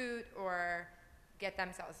recruit or get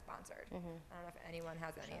themselves sponsored. I don't know if anyone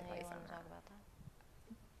has any advice on that. Talk about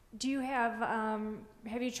that? Do you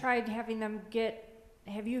have you tried having them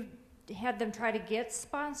have you had them try to get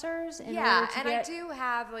sponsors? Yeah, and I do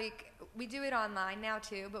have, like, we do it online now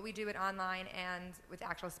too, but we do it online and with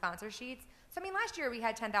actual sponsor sheets. So, I mean, last year we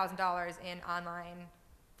had $10,000 in online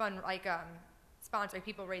sponsoring.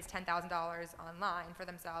 People raised $10,000 online for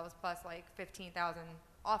themselves, plus like $15,000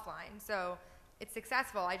 offline. So it's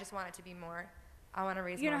successful. I just want it to be more. I want to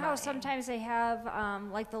raise more money. How sometimes they have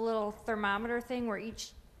like the little thermometer thing where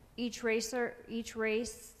each race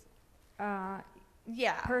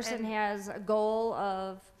person has a goal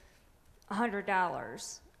of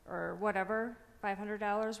 $100 or whatever,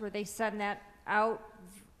 $500, where they send that out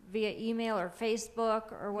via email or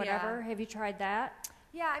Facebook or whatever. Have you tried that?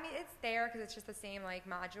 Yeah, I mean, it's there because it's just the same like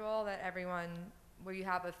module that everyone, where you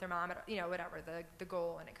have a thermometer, whatever, the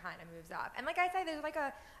goal, and it kind of moves up. And like I said,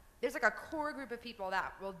 there's like a core group of people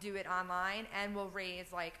that will do it online and will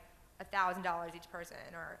raise like $1,000 each person,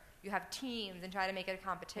 or you have teams and try to make it a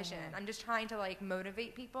competition. I'm just trying to like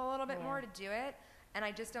motivate people a little bit more to do it. and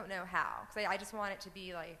I just don't know how. Because I just want it to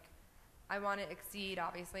be like, I want to exceed,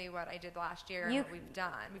 obviously, what I did last year and what we've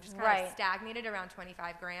done. We've just kind of stagnated around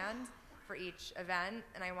 25 grand for each event,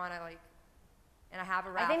 and I want to, like, and I have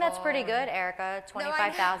a raffle. I think that's pretty good, Erica. $25,000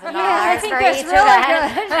 I think for that's each really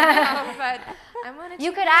event. good. No, but I want to.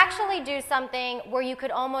 You could actually do something where you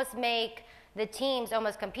could almost make the teams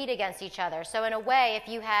almost compete against each other. So in a way, if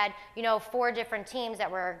you had, 4 different teams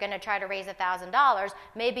that were going to try to raise $1,000,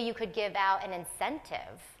 maybe you could give out an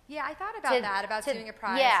incentive. Yeah, I thought about that, about doing a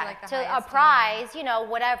prize. Yeah, to, like, the to a highest prize,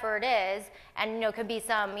 whatever it is, and, could be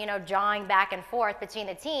some, drawing back and forth between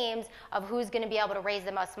the teams of who's going to be able to raise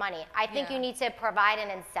the most money. I think you need to provide an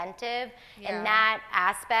incentive in that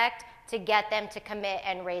aspect to get them to commit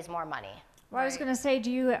and raise more money. Well, I was going to say,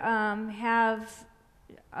 do you have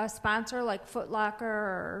a sponsor like Foot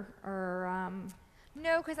Locker or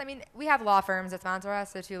No, because I mean we have law firms that sponsor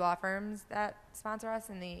us. So 2 law firms that sponsor us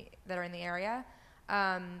that are in the area.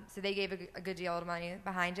 So they gave a good deal of money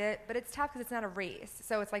behind it, but it's tough because it's not a race.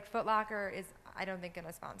 So it's like Foot Locker is, I don't think, going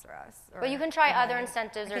to sponsor us. But you can try other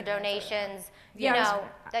incentives or donations,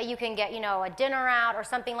 that you can get, a dinner out or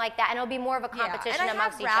something like that, and it'll be more of a competition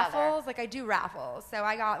amongst each other. And I have raffles, like I do raffles. So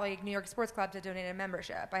I got like New York Sports Club to donate a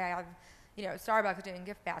membership. I have, Starbucks doing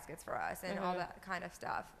gift baskets for us and all that kind of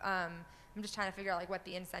stuff. I'm just trying to figure out like what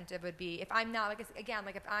the incentive would be. If I'm not,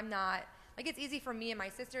 if I'm not, like it's easy for me and my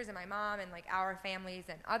sisters and my mom and like our families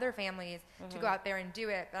and other families to go out there and do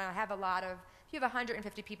it. But I have if you have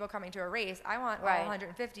 150 people coming to a race, I want all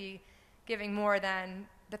 150 giving more than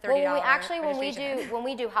the $30 Well, when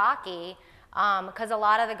we do hockey, because a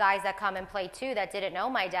lot of the guys that come and play too that didn't know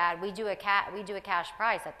my dad, we do a cash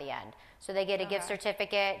prize at the end. So they get a gift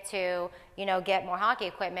certificate to, get more hockey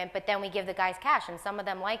equipment, but then we give the guys cash, and some of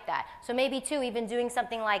them like that. So maybe too, even doing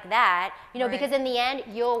something like that, because in the end,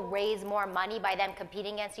 you'll raise more money by them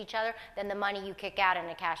competing against each other than the money you kick out in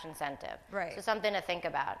a cash incentive. Right. So something to think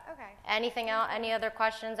about. Okay. Anything else? Any other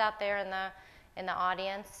questions out there in the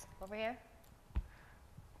audience over here?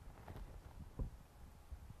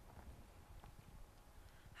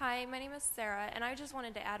 Hi, my name is Sarah, and I just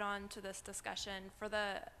wanted to add on to this discussion.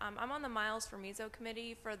 I'm on the Miles for Meso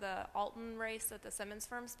committee for the Alton race that the Simmons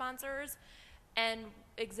firm sponsors, and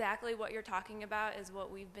exactly what you're talking about is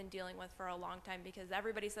what we've been dealing with for a long time, because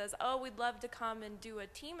everybody says, oh, we'd love to come and do a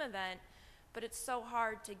team event, but it's so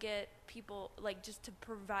hard to get people, like just to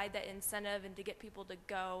provide that incentive and to get people to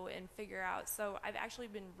go and figure out. So I've actually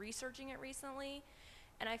been researching it recently,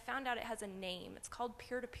 and I found out it has a name. It's called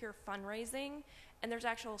peer-to-peer fundraising. And there's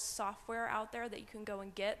actual software out there that you can go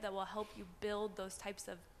and get that will help you build those types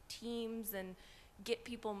of teams and get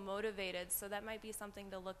people motivated. So that might be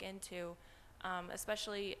something to look into,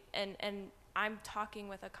 especially, and I'm talking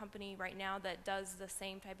with a company right now that does the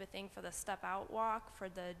same type of thing for the Step Out Walk for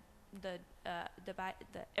the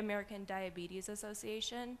American Diabetes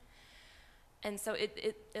Association. And so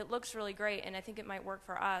it looks really great, and I think it might work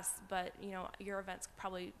for us, but your event's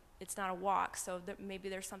probably, it's not a walk, so maybe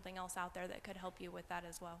there's something else out there that could help you with that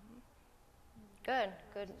as well. Good.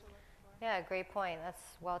 Yeah, great point. That's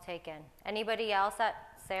well taken. Anybody else?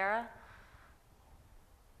 Sarah?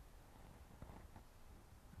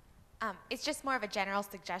 It's just more of a general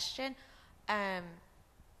suggestion.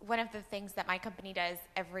 One of the things that my company does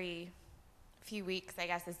every few weeks, I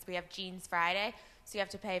guess, is we have Jeans Friday. So you have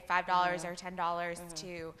to pay $5 or $10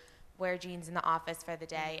 to wear jeans in the office for the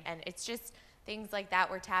day. And it's just things like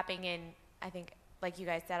that we're tapping in, I think, like you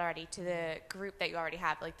guys said already, to the group that you already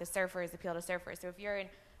have, like the surfers, appeal to surfers. So if you're in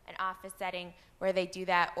an office setting where they do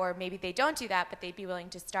that, or maybe they don't do that, but they'd be willing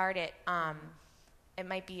to start it, it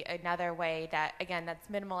might be another way that, again,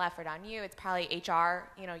 that's minimal effort on you. It's probably HR.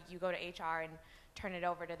 You go to HR and turn it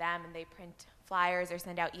over to them, and they print flyers or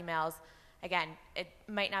send out emails. Again, it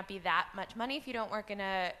might not be that much money if you don't work in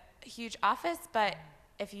a huge office, but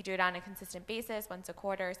if you do it on a consistent basis, once a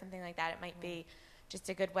quarter or something like that, it might be just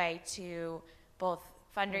a good way to both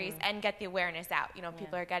fundraise and get the awareness out.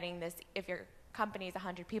 People are getting this, if your company is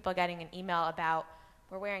 100 people getting an email about,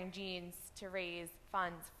 we're wearing jeans to raise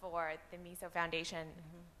funds for the Meso Foundation,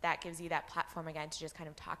 that gives you that platform again to just kind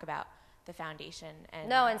of talk about the foundation.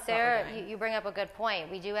 And Sarah, you bring up a good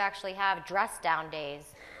point. We do actually have dress down days.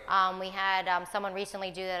 We had someone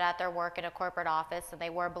recently do that at their work in a corporate office, and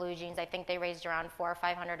they wore blue jeans. I think they raised around $400 or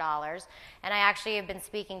 $500. And I actually have been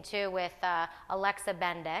speaking too with Alexa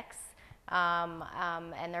Bendix,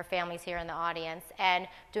 and their families here in the audience, and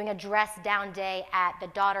doing a dress-down day at the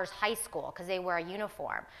daughter's high school because they wear a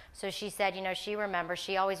uniform. So she said, she remembers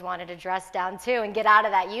she always wanted to dress down too and get out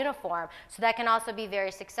of that uniform. So that can also be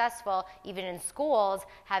very successful, even in schools,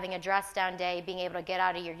 having a dress-down day, being able to get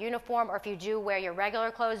out of your uniform, or if you do wear your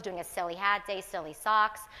regular clothes, doing a silly hat day, silly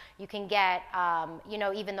socks. You can get,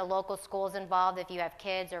 even the local schools involved if you have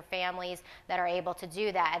kids or families that are able to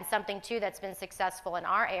do that. And something too that's been successful in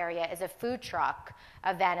our area is a food truck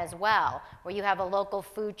event as well, where you have a local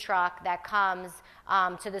food truck that comes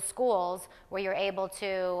to the schools where you're able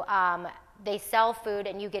to, they sell food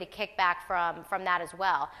and you get a kickback from that as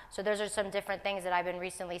well. So those are some different things that I've been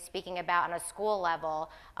recently speaking about on a school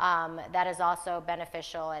level that is also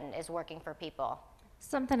beneficial and is working for people.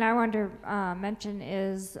 Something I want to mention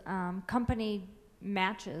is company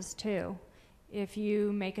matches too. If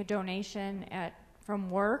you make a donation from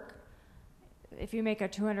work, if you make a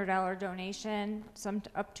 $200 donation,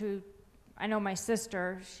 up to, I know my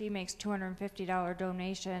sister, she makes $250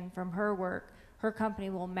 donation from her work, her company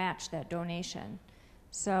will match that donation.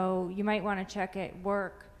 So you might want to check at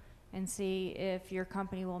work and see if your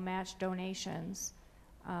company will match donations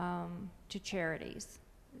to charities.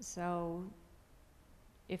 So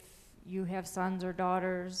if you have sons or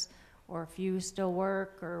daughters, or if you still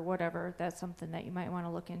work or whatever, that's something that you might want to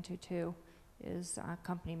look into too, is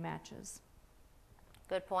company matches.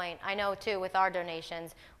 Good point. I know too with our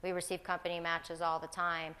donations, we receive company matches all the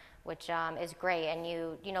time, which is great. And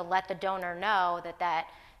you let the donor know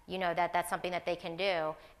that's something that they can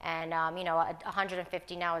do. And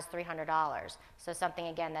 $150 now is $300. So something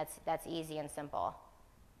again that's easy and simple.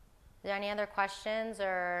 Is there any other questions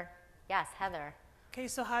or yes, Heather? Okay,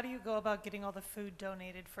 so how do you go about getting all the food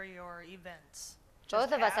donated for your events?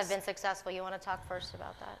 Both of us have been successful. You want to talk first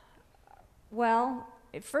about that? Well,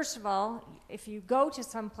 first of all, if you go to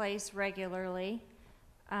some place regularly,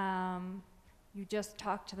 you just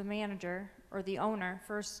talk to the manager or the owner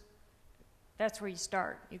first. That's where you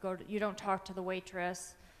start. You don't talk to the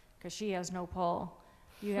waitress because she has no pull.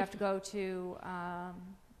 You have to go to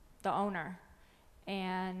the owner,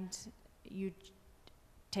 and you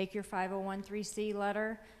take your 501(c)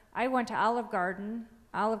 letter. I went to Olive Garden.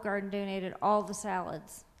 Olive Garden donated all the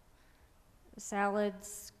salads.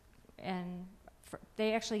 And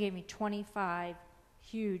they actually gave me 25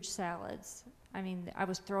 huge salads. I mean, I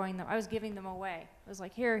was giving them away. I was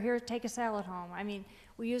like, here, take a salad home. I mean,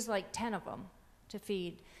 we used like 10 of them to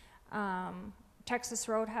feed. Texas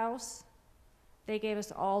Roadhouse, they gave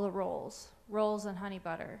us all the rolls and honey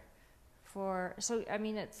butter.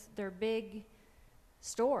 They're big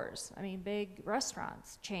stores. I mean, big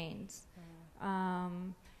restaurants, chains.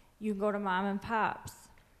 You can go to mom and pops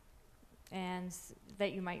and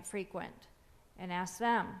that you might frequent and ask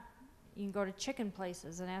them. You can go to chicken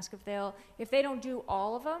places and ask if they don't do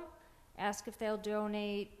all of them, ask if they'll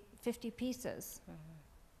donate 50 pieces.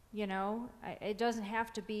 It doesn't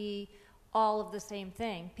have to be all of the same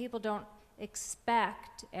thing. People don't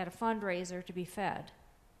expect at a fundraiser to be fed,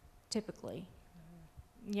 typically.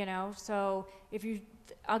 So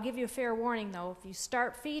I'll give you a fair warning though, if you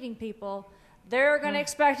start feeding people, they're going to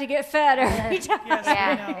expect to get fed every time. Yes,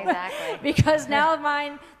 yeah, exactly. Because now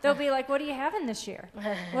they'll be like, "What are you having this year?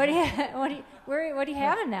 What are you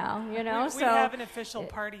having now?" We have an official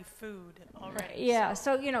party food already. Yeah,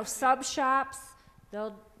 so sub shops,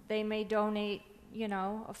 they may donate,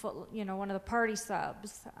 one of the party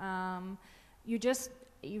subs.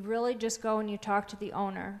 You really just go and you talk to the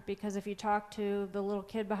owner, because if you talk to the little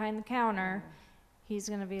kid behind the counter, he's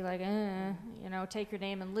going to be like, take your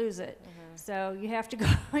name and lose it. So you have to go.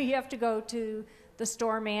 You have to go to the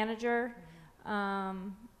store manager.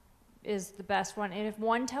 Is the best one, and if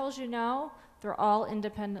one tells you no, they're all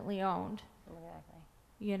independently owned.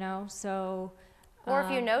 Exactly. So. Or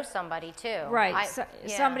if you know somebody too. Right.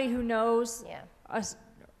 Somebody who knows a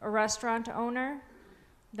restaurant owner,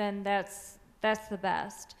 then that's the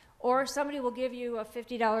best. Or somebody will give you a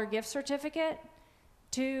 $50 gift certificate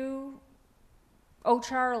to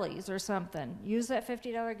O'Charlie's or something. Use that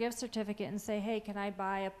 $50 gift certificate and say, hey, can I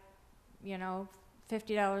buy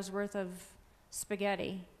 $50 worth of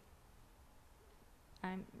spaghetti?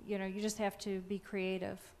 You just have to be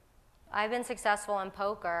creative. I've been successful in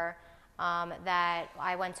poker. That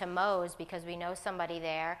I went to Moe's because we know somebody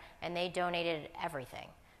there and they donated everything.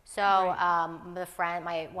 So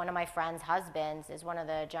one of my friend's husbands is one of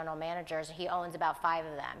the general managers. He owns about 5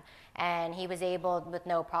 of them. And he was able, with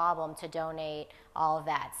no problem, to donate all of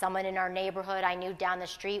that. Someone in our neighborhood I knew down the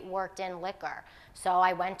street worked in liquor. So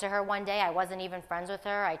I went to her one day. I wasn't even friends with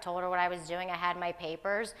her. I told her what I was doing. I had my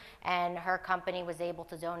papers. And her company was able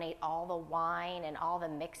to donate all the wine and all the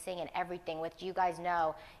mixing and everything, which you guys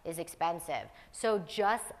know is expensive. So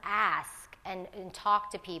just ask and talk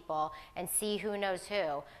to people and see who knows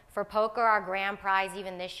who. For poker, our grand prize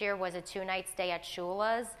even this year was a 2-night stay at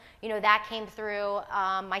Shula's. You know, that came through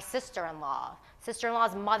my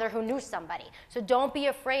sister-in-law's mother who knew somebody. So don't be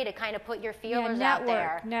afraid to kind of put your feelers out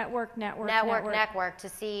there. Network to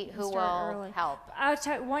see who will help. I'll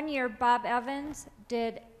tell you, one year Bob Evans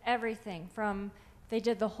did everything they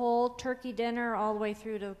did the whole turkey dinner all the way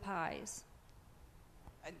through to the pies.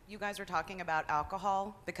 You guys are talking about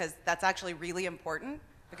alcohol because that's actually really important.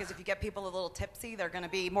 Because if you get people a little tipsy, they're going to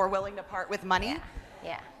be more willing to part with money.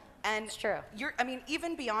 Yeah. And it's true.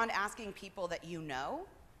 Even beyond asking people that you know,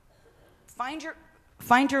 find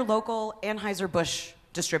your local Anheuser-Busch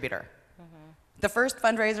distributor. Mm-hmm. The first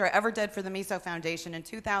fundraiser I ever did for the Meso Foundation in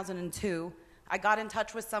 2002, I got in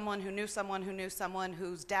touch with someone who knew someone who knew someone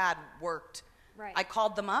whose dad worked. Right. I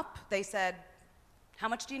called them up. They said, "How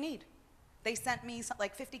much do you need?" They sent me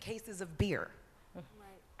like 50 cases of beer.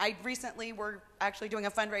 I recently, we're actually doing a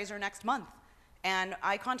fundraiser next month, and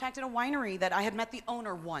I contacted a winery that I had met the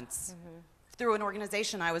owner once through an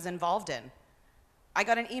organization I was involved in. I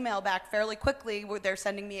got an email back fairly quickly where they're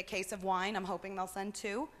sending me a case of wine. I'm hoping they'll send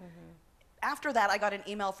 2. After that, I got an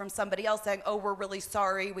email from somebody else saying, "Oh, we're really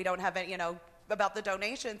sorry, we don't have any, about the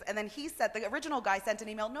donations." And then he said, the original guy sent an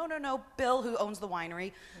email, no, Bill, who owns the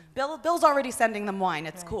winery, Bill's already sending them wine,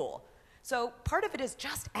 it's cool. So part of it is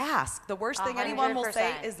just ask. The worst thing anyone will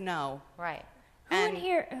say is no. Right. Who in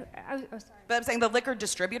here? Sorry. But I'm saying the liquor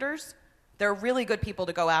distributors, they're really good people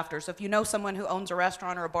to go after. So if you know someone who owns a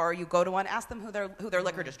restaurant or a bar, you go to one, ask them who their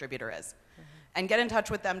liquor distributor is, and get in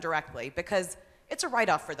touch with them directly because it's a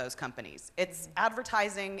write-off for those companies. It's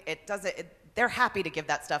advertising. They're happy to give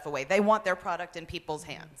that stuff away. They want their product in people's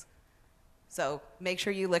hands. So make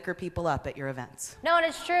sure you liquor people up at your events. No, and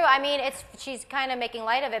it's true. She's kind of making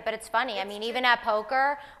light of it, but it's funny. Even at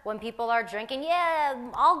poker, when people are drinking, yeah,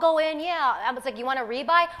 I'll go in, yeah. I was like, you want a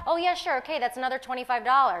rebuy? Oh, yeah, sure, okay, that's another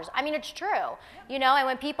 $25. It's true, and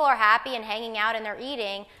when people are happy and hanging out and they're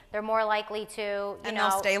eating, they're more likely to,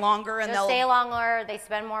 they'll stay longer. And they'll stay longer, they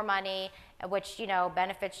spend more money, which,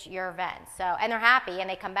 benefits your event. So, and they're happy and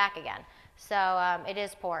they come back again. So it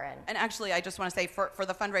is important. And actually, I just want to say for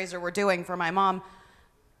the fundraiser we're doing for my mom,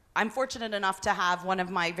 I'm fortunate enough to have one of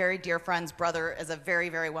my very dear friends' brother is a very,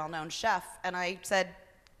 very well-known chef. And I said,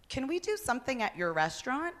 "Can we do something at your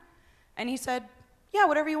restaurant?" And he said, "Yeah,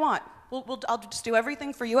 whatever you want. I'll just do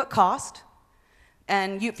everything for you at cost.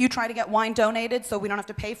 And if you try to get wine donated so we don't have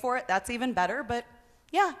to pay for it, that's even better. But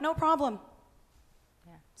yeah, no problem."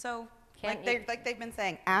 Yeah. So like they've been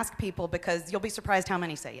saying, ask people because you'll be surprised how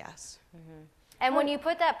many say yes. And when you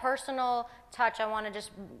put that personal touch, I want to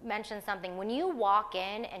just mention something. When you walk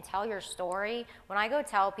in and tell your story, when I go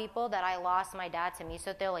tell people that I lost my dad to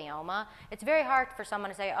mesothelioma, it's very hard for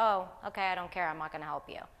someone to say, "Oh, okay, I don't care, I'm not going to help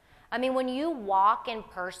you." When you walk in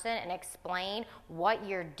person and explain what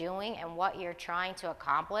you're doing and what you're trying to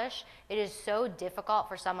accomplish, it is so difficult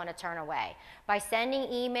for someone to turn away. By sending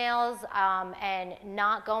emails and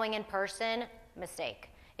not going in person, mistake.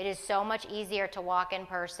 It is so much easier to walk in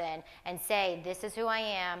person and say, "This is who I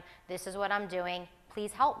am, this is what I'm doing,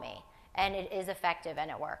 please help me." And it is effective and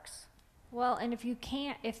it works. Well, and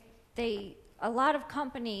a lot of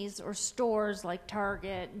companies or stores like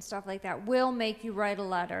Target and stuff like that will make you write a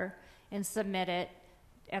letter and submit it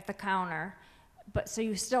at the counter. But so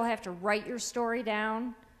you still have to write your story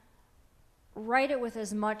down. Write it with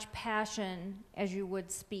as much passion as you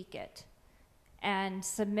would speak it and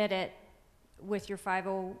submit it with your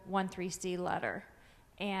 5013C letter.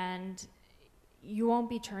 And you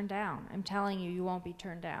won't be turned down. I'm telling you, you won't be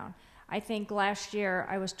turned down. I think last year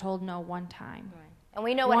I was told no one time. Right. And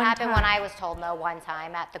we know what happened when I was told no one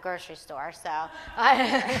time at the grocery store, so.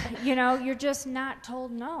 You're just not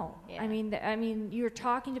told no. Yeah. You're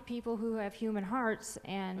talking to people who have human hearts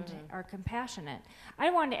and are compassionate. I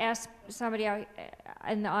wanted to ask somebody out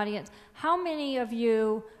in the audience, how many of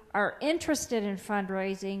you are interested in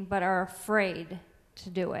fundraising but are afraid to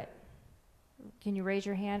do it? Can you raise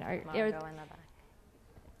your hand? Go in the back.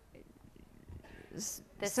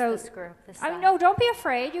 This group. No, don't be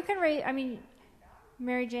afraid. You can raise,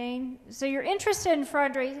 Mary Jane, so you're interested in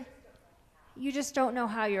fundraising, you just don't know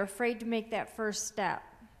how. You're afraid to make that first step.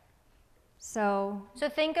 So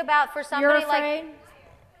think about for somebody you're afraid?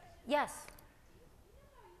 Yes.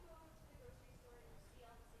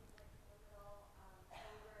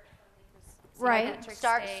 Right.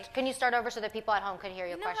 Can you start over so that people at home could hear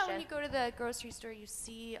your You know how when question? you go to the grocery store, you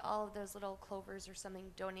see all of those little clovers or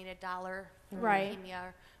something, donate $1 for Right. leukemia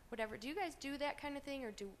or whatever. Do you guys do that kind of thing,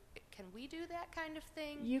 or can we do that kind of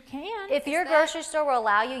thing? You can. If your grocery store will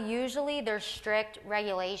allow you, usually there's strict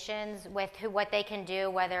regulations with what they can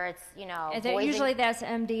do, whether it's, Usually that's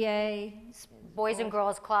MDA. Boys and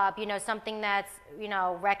Girls Club, something that's,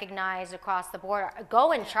 recognized across the board.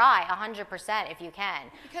 Go and try 100% if you can.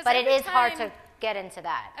 Because but it every is hard to time- get into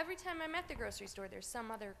that. Every time I'm at the grocery store, there's some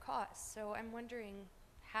other cost. So I'm wondering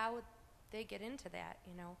how they get into that,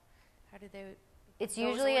 How do they... It's those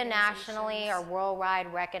usually a nationally or organizations-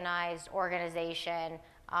 worldwide recognized organization,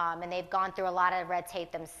 and they've gone through a lot of red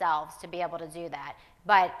tape themselves to be able to do that.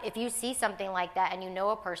 But if you see something like that and you know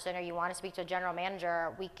a person or you want to speak to a general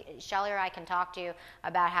manager, Shelly or I can talk to you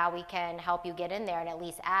about how we can help you get in there and at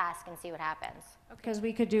least ask and see what happens. Because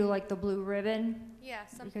we could do like the blue ribbon. Yeah,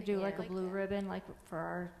 something. We could do like a blue ribbon, like for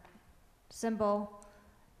our symbol,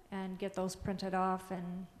 and get those printed off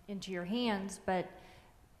and into your hands. But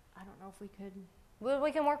I don't know if we could.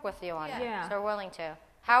 We can work with you on it. Yeah. So we're willing to.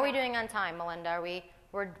 How are we doing on time, Melinda?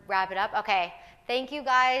 We're wrap it up? Okay. Thank you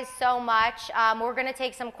guys so much. We're going to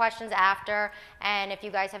take some questions after, and if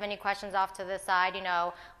you guys have any questions off to the side,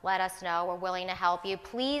 let us know. We're willing to help you.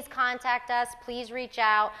 Please contact us. Please reach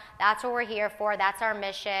out. That's what we're here for. That's our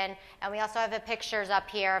mission. And we also have the pictures up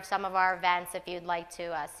here of some of our events if you'd like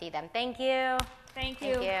to see them. Thank you. Thank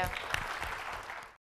you. Thank you.